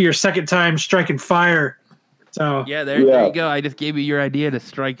this will be your second time striking fire. So Yeah, there Yeah. you go. I just gave you your idea to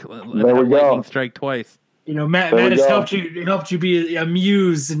strike. There we go. Lightning strike twice. Matt There we has go. helped you be a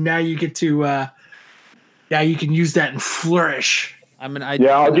muse, and now you get to now you can use that and flourish. I'm an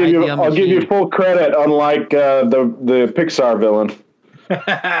Yeah, I'll give you. idea I'll give you machine. full credit. Unlike the Pixar villain.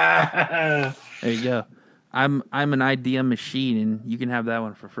 There you go. I'm an idea machine, and you can have that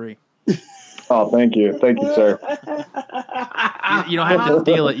one for free. Oh, thank you, sir. You don't have to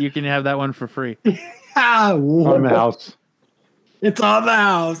steal it. You can have that one for free. On the house. It's on the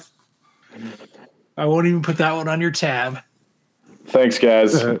house. I won't even put that one on your tab. Thanks,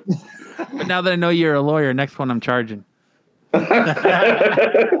 guys. But now that I know you're a lawyer, next one I'm charging.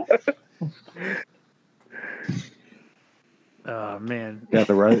 Oh man. Yeah,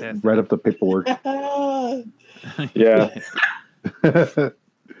 to write up the paperwork. Yeah.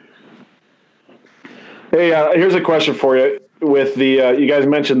 Hey, here's a question for you. With the you guys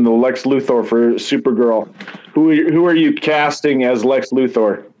mentioned the Lex Luthor for Supergirl. Who are you casting as Lex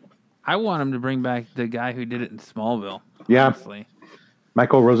Luthor? I want him to bring back the guy who did it in Smallville. Yeah. Honestly.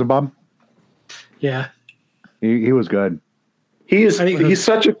 Michael Rosenbaum. Yeah. He was good. He's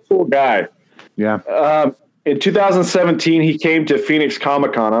such a cool guy. Yeah. In 2017, he came to Phoenix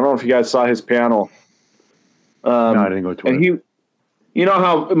Comic Con. I don't know if you guys saw his panel. No, I didn't go to And it. you know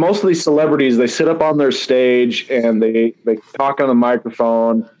how most of these celebrities, they sit up on their stage and they talk on the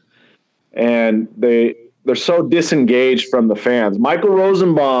microphone, and they're so disengaged from the fans. Michael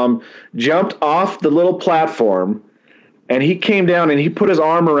Rosenbaum jumped off the little platform, and he came down and he put his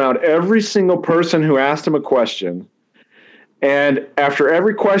arm around every single person who asked him a question. And after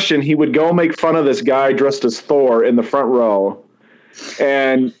every question, he would go make fun of this guy dressed as Thor in the front row.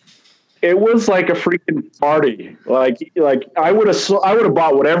 And it was like a freaking party. Like I would have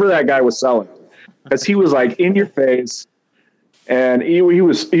bought whatever that guy was selling, because he was like in your face, and he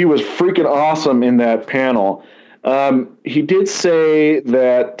was freaking awesome in that panel. He did say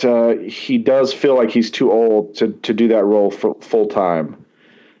that he does feel like he's too old to do that role full time.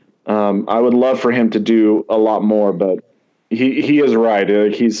 I would love for him to do a lot more, but he is right.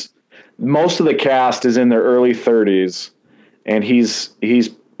 Most of the cast is in their early 30s, and he's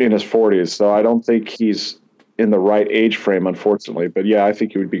in his 40s, so I don't think he's in the right age frame, unfortunately. But yeah, I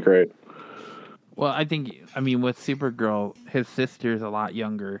think he would be great. Well, with Supergirl, his sister's a lot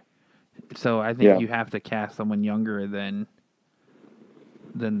younger, so I think Yeah. you have to cast someone younger than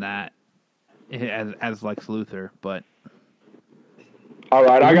that as Lex Luthor. But All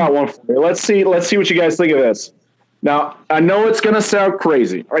right, I got one for you. Let's see what you guys think of this. Now, I know it's going to sound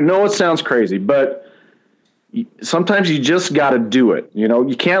crazy. I know it sounds crazy, but sometimes you just got to do it. You know,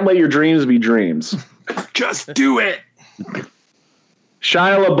 you can't let your dreams be dreams. Just do it.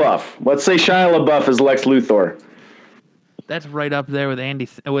 Shia LaBeouf. Let's say Shia LaBeouf is Lex Luthor. that's right up there with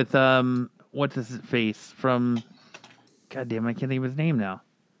what's his face from? God damn, I can't think of his name now.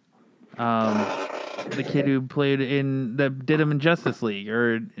 The kid who did him in Justice League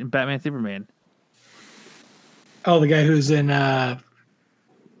or in Batman Superman. Oh, the guy who's in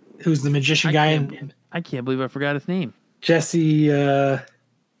who's the magician guy in I can't believe I forgot his name. Jesse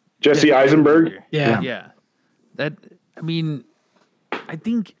Jesse Eisenberg. Yeah. Yeah. That, I mean, I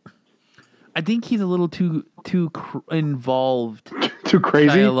think he's a little too involved. Too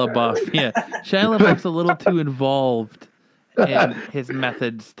crazy. Shia LaBeouf, yeah. Shia LaBeouf's a little too involved in his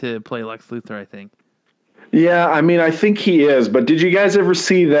methods to play Lex Luthor, I think. Yeah, I mean, I think he is. But did you guys ever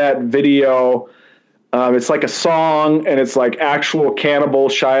see that video? It's like a song, and it's like actual cannibal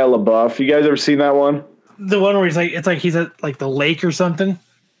Shia LaBeouf. You guys ever seen that one? The one where he's at like the lake or something.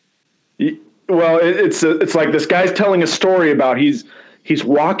 Well, it's like this guy's telling a story about he's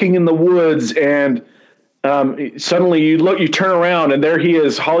walking in the woods, and suddenly you turn around, and there he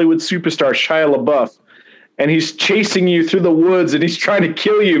is, Hollywood superstar Shia LaBeouf, and he's chasing you through the woods, and he's trying to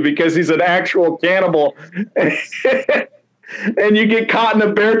kill you because he's an actual cannibal. And you get caught in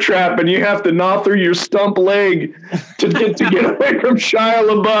a bear trap, and you have to gnaw through your stump leg to get away from Shia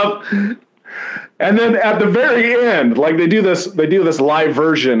LaBeouf. And then at the very end, like they do this live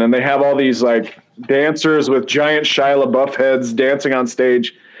version, and they have all these like dancers with giant Shia LaBeouf heads dancing on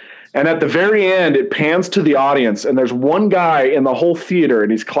stage. And at the very end, it pans to the audience, and there's one guy in the whole theater,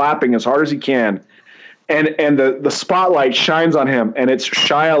 and he's clapping as hard as he can. And the spotlight shines on him, and it's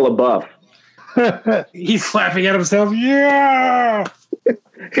Shia LaBeouf. He's clapping at himself. Yeah.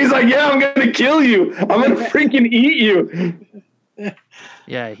 He's like, yeah, I'm going to kill you. I'm going to freaking eat you.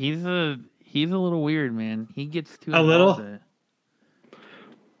 Yeah, he's a little weird, man. He gets too a little.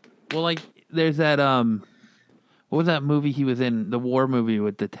 Well, like there's that what was that movie he was in? The war movie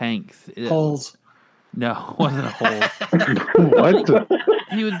with the tanks. Holes. No, it wasn't a hole. What?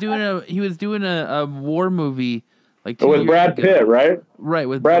 He was doing a war movie like 2 years With Brad ago. Pitt, right? Right,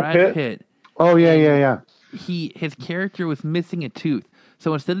 with Brad Pitt. Oh yeah. His character was missing a tooth.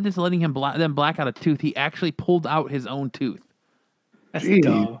 So instead of just letting him black out a tooth, he actually pulled out his own tooth. That's Gee.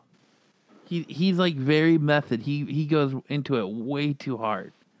 dumb. He's like very method. He goes into it way too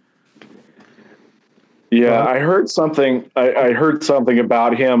hard. Yeah, I heard something. I heard something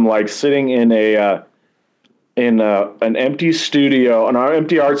about him, like sitting in an empty studio, an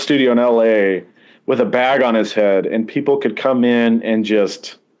empty art studio in L.A. with a bag on his head, and people could come in and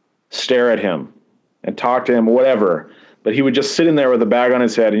just stare at him and talk to him, whatever. But he would just sit in there with a bag on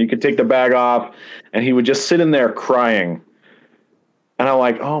his head, and you could take the bag off, and he would just sit in there crying. And I'm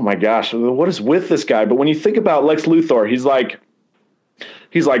like, oh my gosh, what is with this guy? But when you think about Lex Luthor, he's like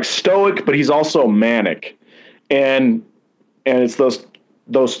stoic, but he's also manic. And it's those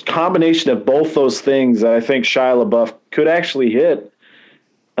combination of both those things that I think Shia LaBeouf could actually hit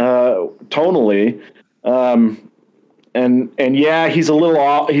tonally. And yeah, he's a little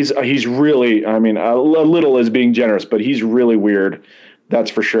off. He's really, I mean, a little is being generous, but he's really weird. That's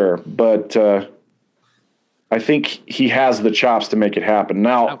for sure. But I think he has the chops to make it happen.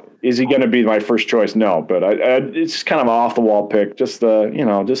 Now, is he going to be my first choice? No, but it's kind of an off the wall pick, just to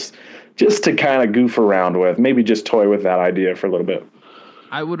kind of goof around with, maybe just toy with that idea for a little bit.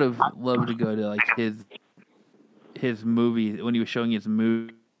 I would have loved to go to like his movie when he was showing his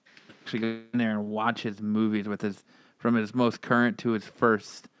movie. Actually, go in there and watch his movies from his most current to his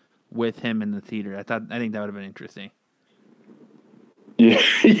first with him in the theater. I think that would have been interesting. Yeah,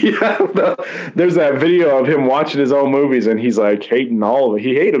 there's that video of him watching his own movies, and he's like hating all of it.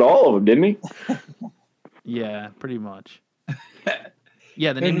 He hated all of them, didn't he? Yeah, pretty much.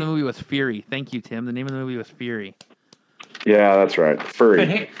 Yeah, the name of the movie was Fury. Thank you, Tim. The name of the movie was Fury. Yeah, that's right.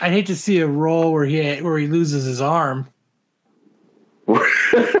 Furry. I'd hate to see a role where he loses his arm.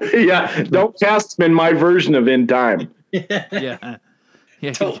 Yeah, don't cast him in my version of In Time. Yeah. Yeah,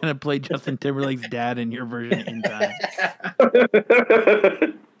 he's going to play Justin Timberlake's dad in your version In Time.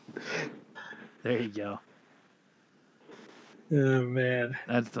 There you go. Oh man,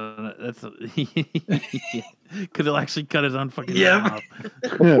 that's because he'll actually cut his own fucking Yeah. arm off.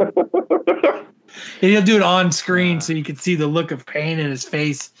 and he'll do it on screen so you can see the look of pain in his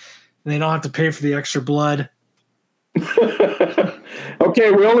face, and they don't have to pay for the extra blood.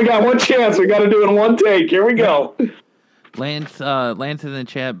 Okay, we only got one chance. We got to do it in one take. Here we go. Lance in the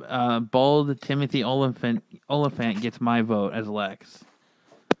chat. Bald Timothy Oliphant gets my vote as Lex.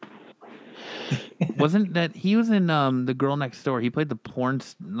 Wasn't that he was in The Girl Next Door? He played the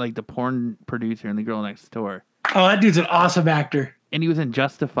porn producer in The Girl Next Door. Oh, that dude's an awesome actor. And he was in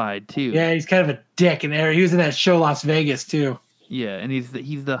Justified too. Yeah, he's kind of a dick in there. He was in that show Las Vegas too. Yeah, and he's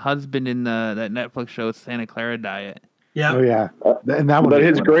the husband in that Netflix show Santa Clara Diet. Yeah. Oh yeah. And that one. But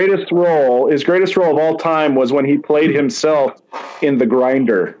his greatest role of all time was when he played himself in The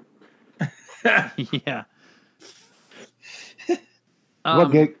Grinder. Yeah. Well,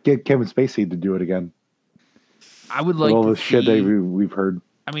 get Kevin Spacey to do it again. I would like all to the see, shit that we've heard.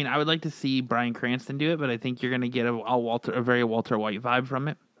 I mean, I would like to see Bryan Cranston do it, but I think you're going to get a very Walter White vibe from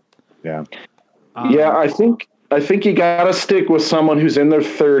it. Yeah. Yeah, I think I think you got to stick with someone who's in their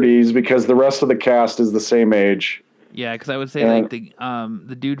 30s because the rest of the cast is the same age. Yeah, because I would say like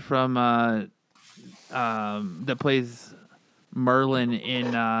the dude from that plays Merlin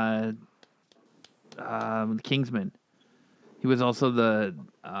in Kingsman. He was also the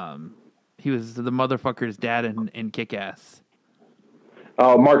motherfucker's dad in Kick-Ass.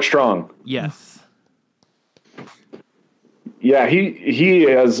 Oh, Mark Strong. Yes. Yeah, he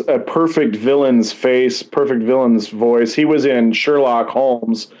has a perfect villain's face, perfect villain's voice. He was in Sherlock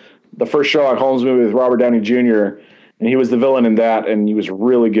Holmes, the first Sherlock Holmes movie with Robert Downey Jr., and he was the villain in that, and he was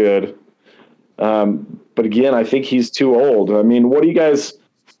really good. But again, I think he's too old. I mean, what do you guys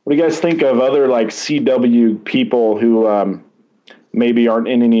think of other like CW people who maybe aren't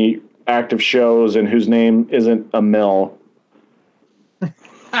in any active shows and whose name isn't Amel?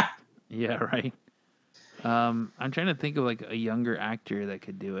 Yeah, right. I'm trying to think of like a younger actor that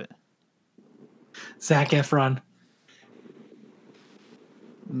could do it. Zac Efron.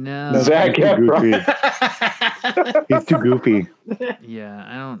 No. Zac Efron. He's too goofy.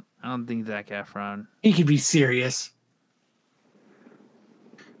 Yeah, I don't think Zac Efron. He could be serious.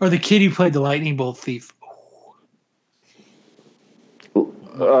 Or the kid who played the lightning bolt thief.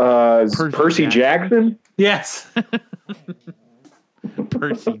 Percy Jackson? Yes.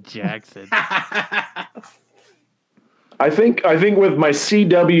 Percy Jackson. I think with my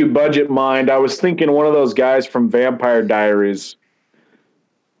CW budget mind, I was thinking one of those guys from Vampire Diaries.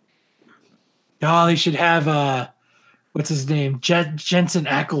 Oh, they should have what's his name? Jensen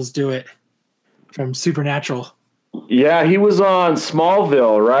Ackles do it from Supernatural. Yeah, he was on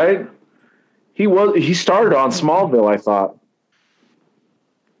Smallville, right? He started on Smallville, I thought.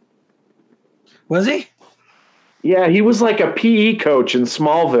 Was he? Yeah, he was like a PE coach in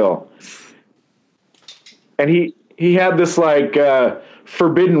Smallville. And he had this like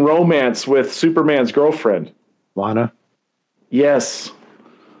forbidden romance with Superman's girlfriend. Lana. Yes.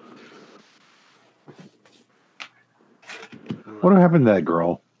 What happened to that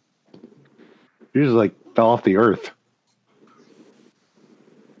girl? She just like fell off the earth.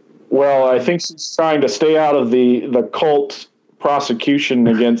 Well, I think she's trying to stay out of the cult prosecution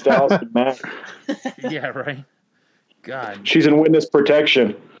against Allison Mack. Yeah, right. God. She's in witness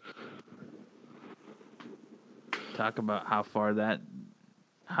protection. Talk about how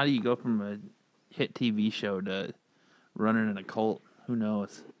do you go from a hit TV show to running in a cult? Who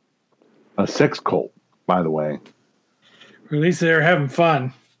knows? A sex cult, by the way. Or at least they were having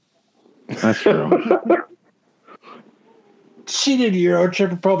fun. That's true. She did a Euro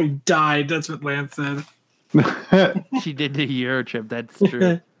trip and probably died. That's what Lance said. She did the Euro trip. That's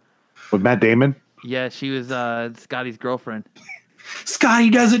true. With Matt Damon? Yeah, she was Scotty's girlfriend. Scotty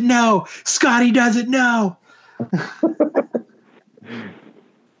doesn't know. Scotty doesn't know.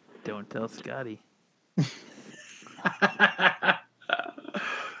 Don't tell Scotty.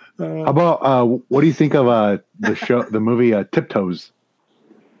 How about what do you think of the movie Tiptoes?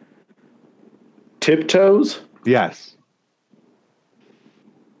 Tiptoes? Yes.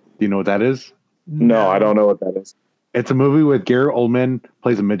 Do you know what that is? No, I don't know what that is. It's a movie with Gary Oldman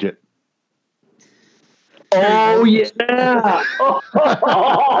plays a midget. Oh yeah!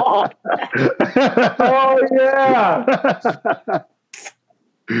 Oh yeah!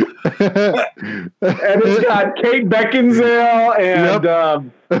 And it's got Kate Beckinsale and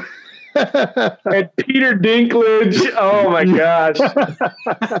and Peter Dinklage. Oh my gosh!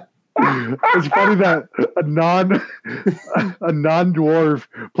 It's funny that a non dwarf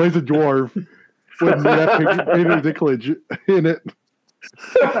plays a dwarf with Peter Dinklage in it.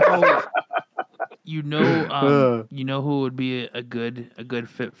 Oh, you know who would be a good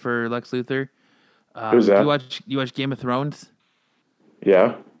fit for Lex Luthor? Who's that? You watch Game of Thrones?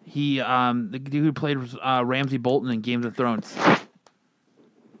 Yeah. He the dude who played Ramsay Bolton in Game of Thrones.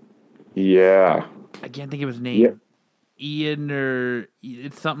 Yeah. I can't think of his name. Yeah. Ian or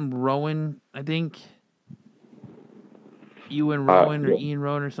it's something Rowan, I think. Ewan Rowan or Ian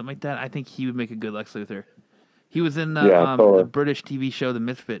Rowan or something like that. I think he would make a good Lex Luthor. He was in the British TV show The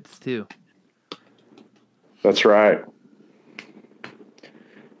Misfits too. That's right.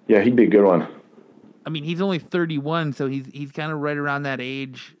 Yeah, he'd be a good one. I mean, he's only 31, so he's kind of right around that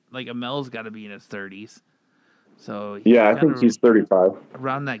age. Like Amel's got to be in his 30s. So yeah, I think he's 35.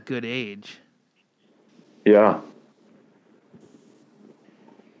 Around that good age. Yeah.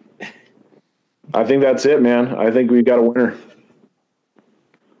 I think that's it, man. I think we've got a winner.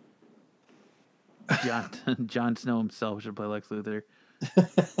 Jon Snow himself should play Lex Luthor.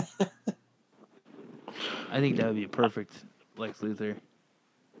 I think that would be a perfect Lex Luthor.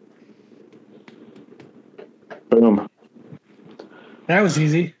 Boom. That was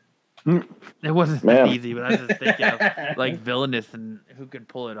easy. It wasn't Man. that easy, but I was just thinking of like villainous and who could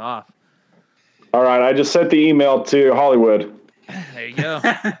pull it off. All right, I just sent the email to Hollywood. There you go.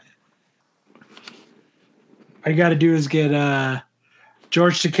 All you got to do is get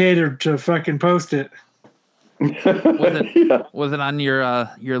George Takei to fucking post it. Was it on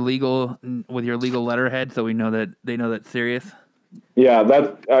your legal with your legal letterhead so we know that they know that's serious? Yeah,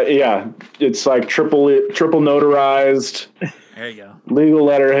 it's like triple notarized, There you go. legal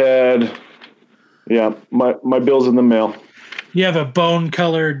letterhead. Yeah, my bill's in the mail. You have a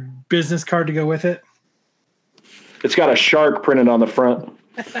bone-colored business card to go with it? It's got a shark printed on the front.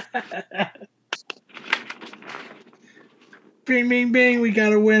 Bing, bing, bing, we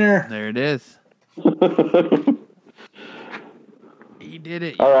got a winner. There it is. He did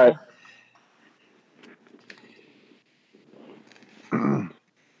it. All right.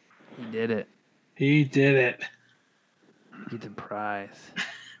 He did it. He did it. Get the prize.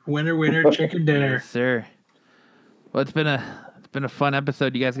 Winner, winner, chicken dinner. Yes, sir. Well, it's been a fun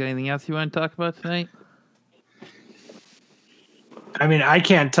episode. You guys got anything else you want to talk about tonight? I mean, I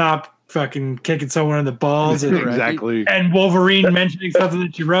can't top fucking kicking someone in the balls and, Exactly. and Wolverine mentioning something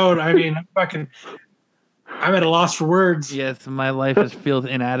that you wrote. I mean, I'm at a loss for words. Yes, my life feels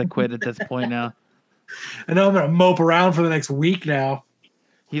inadequate at this point now. I know I'm going to mope around for the next week now.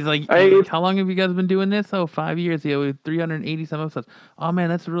 He's like, Hey. how long have you guys been doing this? Oh, 5 years. Yeah, we have 380 some episodes. Oh man,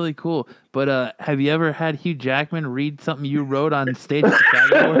 that's really cool. But have you ever had Hugh Jackman read something you wrote on stage at the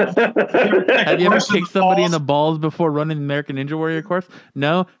Chicago Awards? Have you ever kicked somebody in the balls before running the American Ninja Warrior course?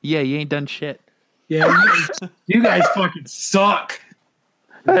 No? Yeah, you ain't done shit. Yeah, you guys fucking suck.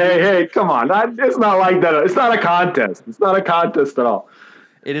 Hey, come on. It's not like that. It's not a contest. It's not a contest at all.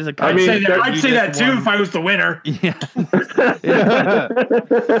 It is a I mean, contest. I'd say that too if I was the winner. Yeah.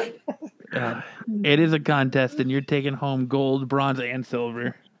 It is a contest, and you're taking home gold, bronze, and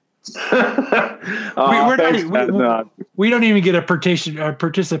silver. We're Thanks, not, man. we don't even get a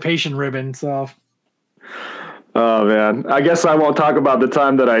participation ribbon. So Oh, man. I guess I won't talk about the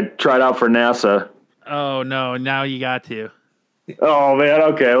time that I tried out for NASA. Oh no! Now you got to. Oh, man.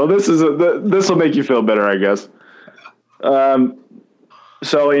 Okay. Well, this will make you feel better, I guess.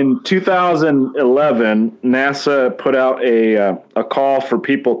 So in 2011, NASA put out a call for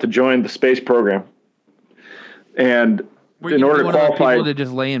people to join the space program. And Were in you order to one of those qualify, people to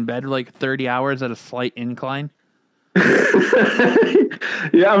just lay in bed like 30 hours at a slight incline? yeah,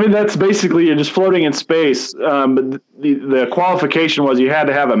 I mean, that's basically you're just floating in space. But the qualification was you had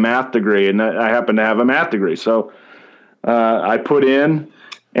to have a math degree, and I happen to have a math degree. So I put in,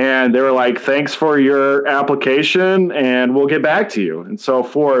 and they were like, thanks for your application, and we'll get back to you. And so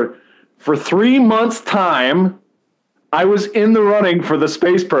for 3 months' time, I was in the running for the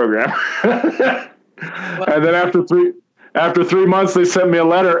space program. And then after 3 months, they sent me a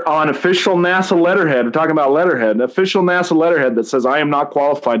letter on official NASA letterhead. We're talking about letterhead, an official NASA letterhead that says I am not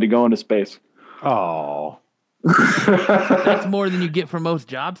qualified to go into space. Oh. That's more than you get for most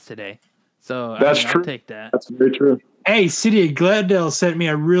jobs today. So That's I'll true. take that. That's very true. hey, City of Glendale sent me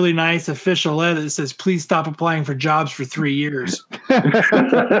a really nice official letter that says, please stop applying for jobs for 3 years,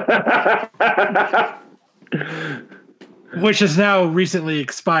 which has now recently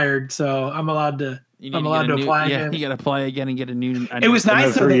expired. So I'm allowed to apply Yeah, again. you got to apply again and get a new. It was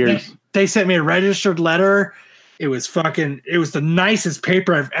nice. Another 3 years. They sent me a registered letter. It was the nicest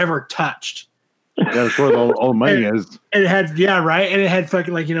paper I've ever touched. That's where the old money is. And it had, yeah, right. And it had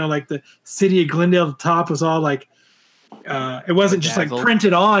fucking like the City of Glendale, the top was all like, it wasn't just like Bedazzled.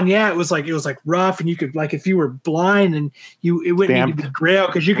 printed on. Yeah. It was like rough, and you could, like, if you were blind and it wouldn't need to be Braille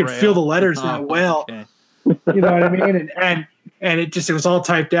because you could feel the letters that well. Okay. You know what I mean? And it was all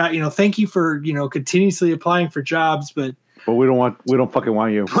typed out, thank you for, continuously applying for jobs, but But we don't fucking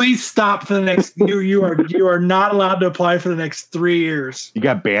want you. please stop for the next, you are not allowed to apply for the next 3 years. You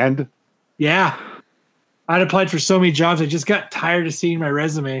got banned? Yeah. I'd applied for so many jobs. I just got tired of seeing my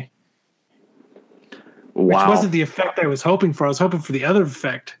resume, which Wow. wasn't the effect I was hoping for. I was hoping for the other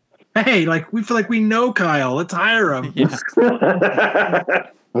effect. Hey, like, we feel like we know Kyle. Let's hire him. Yeah.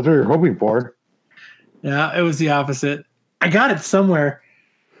 That's what you're hoping for. Yeah, it was the opposite. I got it somewhere.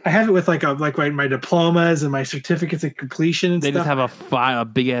 I have it with like my diplomas and my certificates of completion and They stuff. just have a file, a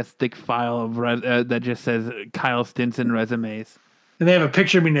big ass thick file of that just says Kyle Stinson resumes. And they have a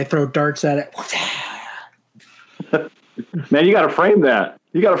picture of me and they throw darts at it. Man, you got to frame that.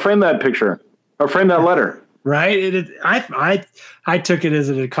 You got to frame that picture or frame that letter. Right? I took it as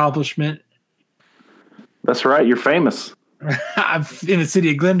an accomplishment. That's right. You're famous. I'm in the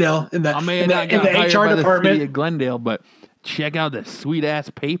City of Glendale in the, I may in not the, in got the hired HR by the department. city of Glendale, but check out the sweet ass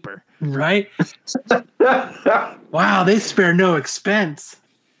paper. Right? Wow, they spare no expense.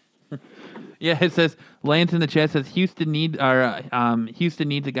 Yeah, it says Lance in the chat says Houston needs a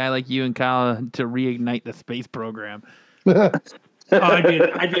guy like you and Kyle to reignite the space program.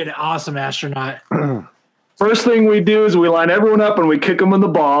 I'd be an awesome astronaut. First thing we do is we line everyone up and we kick them in the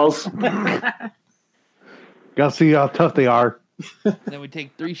balls. Gotta see how tough they are. Then we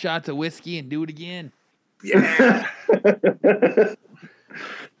take 3 shots of whiskey and do it again. Yeah.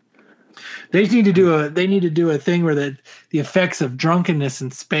 They need to do a thing where the effects of drunkenness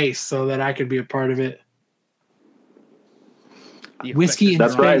in space, so that I could be a part of it. Whiskey in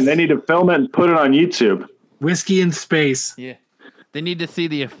That's space. right. And they need to film it and put it on YouTube. Whiskey in space. Yeah. They need to see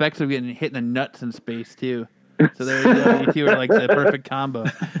the effects of getting hit in the nuts in space too. So there you go. You two are like the perfect combo.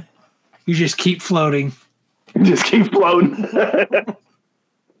 You just keep floating. Just keep floating.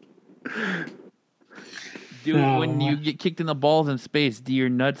 When you get kicked in the balls in space, do your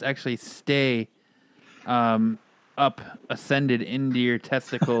nuts actually stay up, ascended into your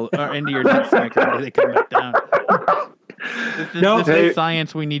testicle or into your nutsack, or do they come back down? This is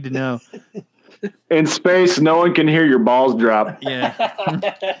science we need to know. In space, no one can hear your balls drop. Yeah,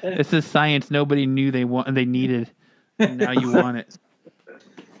 this is science nobody knew they needed, and now you want it.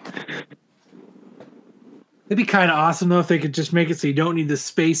 It'd be kind of awesome though if they could just make it so you don't need the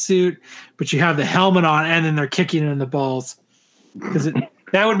spacesuit, but you have the helmet on, and then they're kicking you in the balls. Because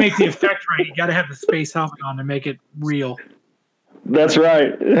that would make the effect right. You got to have the space helmet on to make it real. That's right.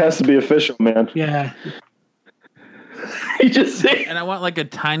 It has to be official, man. Yeah. You just see. And I want like a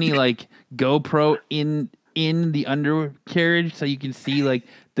tiny like GoPro in the undercarriage, so you can see like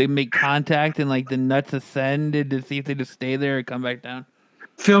they make contact and like the nuts ascended to see if they just stay there or come back down.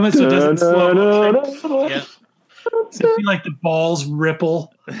 Film it so it doesn't slow. Yeah. So you see like the balls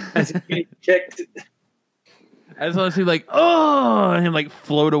ripple as it gets kicked. I just want to see like, oh, and him like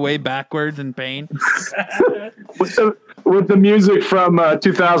float away backwards in pain. With the music from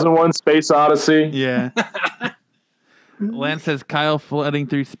 2001 Space Odyssey. Yeah. Lance says Kyle floating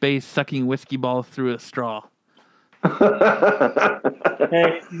through space, sucking whiskey balls through a straw. Hey,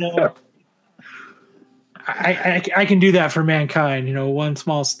 I can do that for mankind. One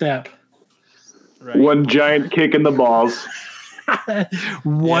small step. Right. One giant kick in the balls.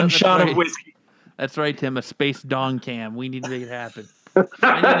 One shot right. of whiskey. That's right, Tim. A space dong cam. We need to make it happen. I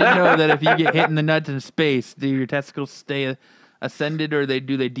need to know that if you get hit in the nuts in space, do your testicles stay ascended or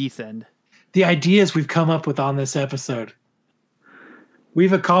do they descend? The ideas we've come up with on this episode.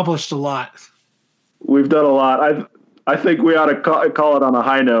 We've accomplished a lot. We've done a lot. I think we ought to call it on a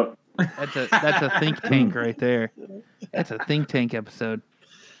high note. That's a think tank right there. That's a think tank episode.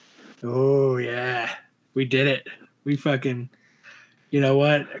 Oh yeah, we did it. We fucking, you know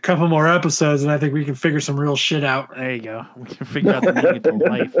what? A couple more episodes, and I think we can figure some real shit out. There you go. We can figure out the meaning to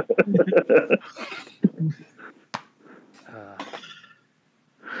life.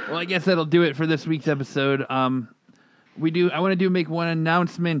 Well, I guess that'll do it for this week's episode. I want to make one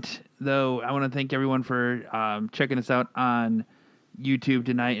announcement, though. I want to thank everyone for checking us out on YouTube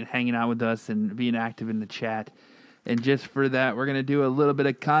tonight and hanging out with us and being active in the chat. And just for that, we're going to do a little bit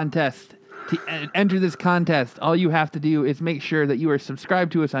of contest. To enter this contest, all you have to do is make sure that you are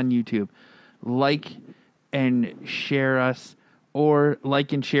subscribed to us on YouTube. Like and share us, or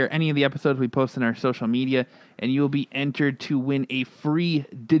like and share any of the episodes we post on our social media, and you'll be entered to win a free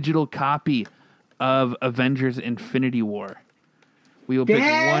digital copy of Avengers Infinity War. We will pick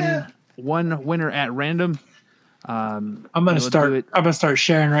one winner at random. I'm gonna start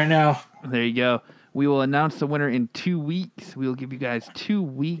sharing right now. There you go. We will announce the winner in 2 weeks. We will give you guys 2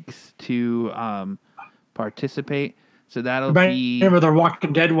 weeks to participate. So that'll be... Remember the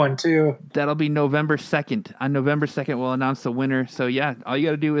Walking Dead one, too. That'll be November 2nd. On November 2nd, we'll announce the winner. So, yeah, all you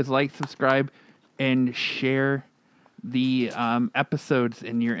got to do is like, subscribe, and share the episodes,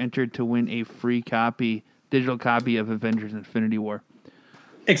 and you're entered to win a free digital copy of Avengers Infinity War.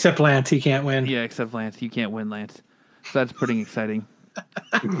 Except Lance, he can't win. Yeah, except Lance. You can't win, Lance. So that's pretty exciting.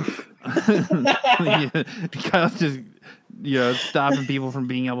 Kyle's just, stopping people from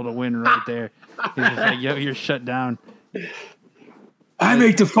being able to win right there. He's just like, yo, you're shut down. I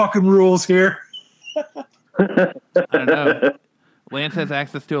make the fucking rules here. I don't know. Lance has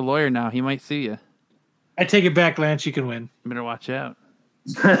access to a lawyer now. He might sue you. I take it back, Lance. You can win. You better watch out.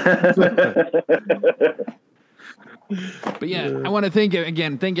 But yeah, I want to thank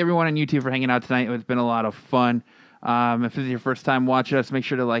everyone on YouTube for hanging out tonight. It's been a lot of fun. If this is your first time watching us, make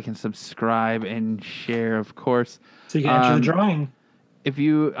sure to like and subscribe and share, of course. So you can enter the drawing. If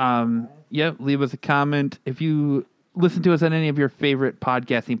you, leave us a comment. If you listen to us on any of your favorite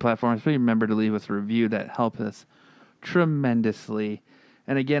podcasting platforms, please remember to leave us a review. That helps us tremendously.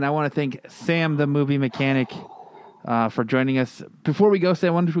 And again, I want to thank Sam, the movie mechanic, for joining us. Before we go,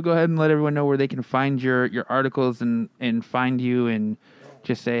 Sam, why don't we go ahead and let everyone know where they can find your articles and find you and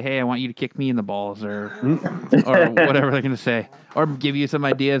just say, hey, I want you to kick me in the balls or whatever they're going to say. Or give you some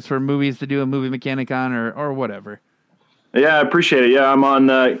ideas for movies to do a movie mechanic on or whatever. Yeah, I appreciate it. Yeah, I'm on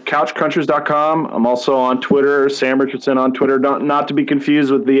couchcrunchers.com. I'm also on Twitter, Sam Richardson on Twitter, not to be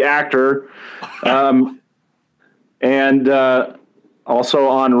confused with the actor. And also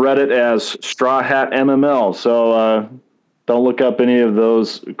on Reddit as Straw Hat MML. So don't look up any of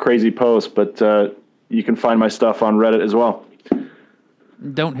those crazy posts, but you can find my stuff on Reddit as well.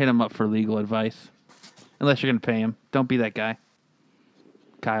 Don't hit him up for legal advice unless you're going to pay him. Don't be that guy.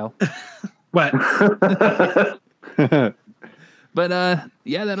 Kyle. What? But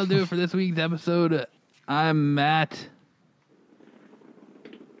yeah, that'll do it for this week's episode. I'm Matt.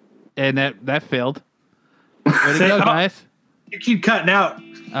 And that failed. Way to go, guys. You keep cutting out.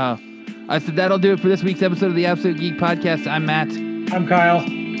 Oh. I said that'll do it for this week's episode of the Absolute Geek Podcast. I'm Matt. I'm Kyle.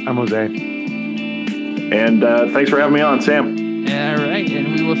 I'm Jose. And thanks for having me on, Sam. All right,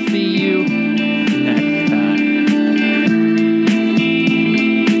 and we will see you next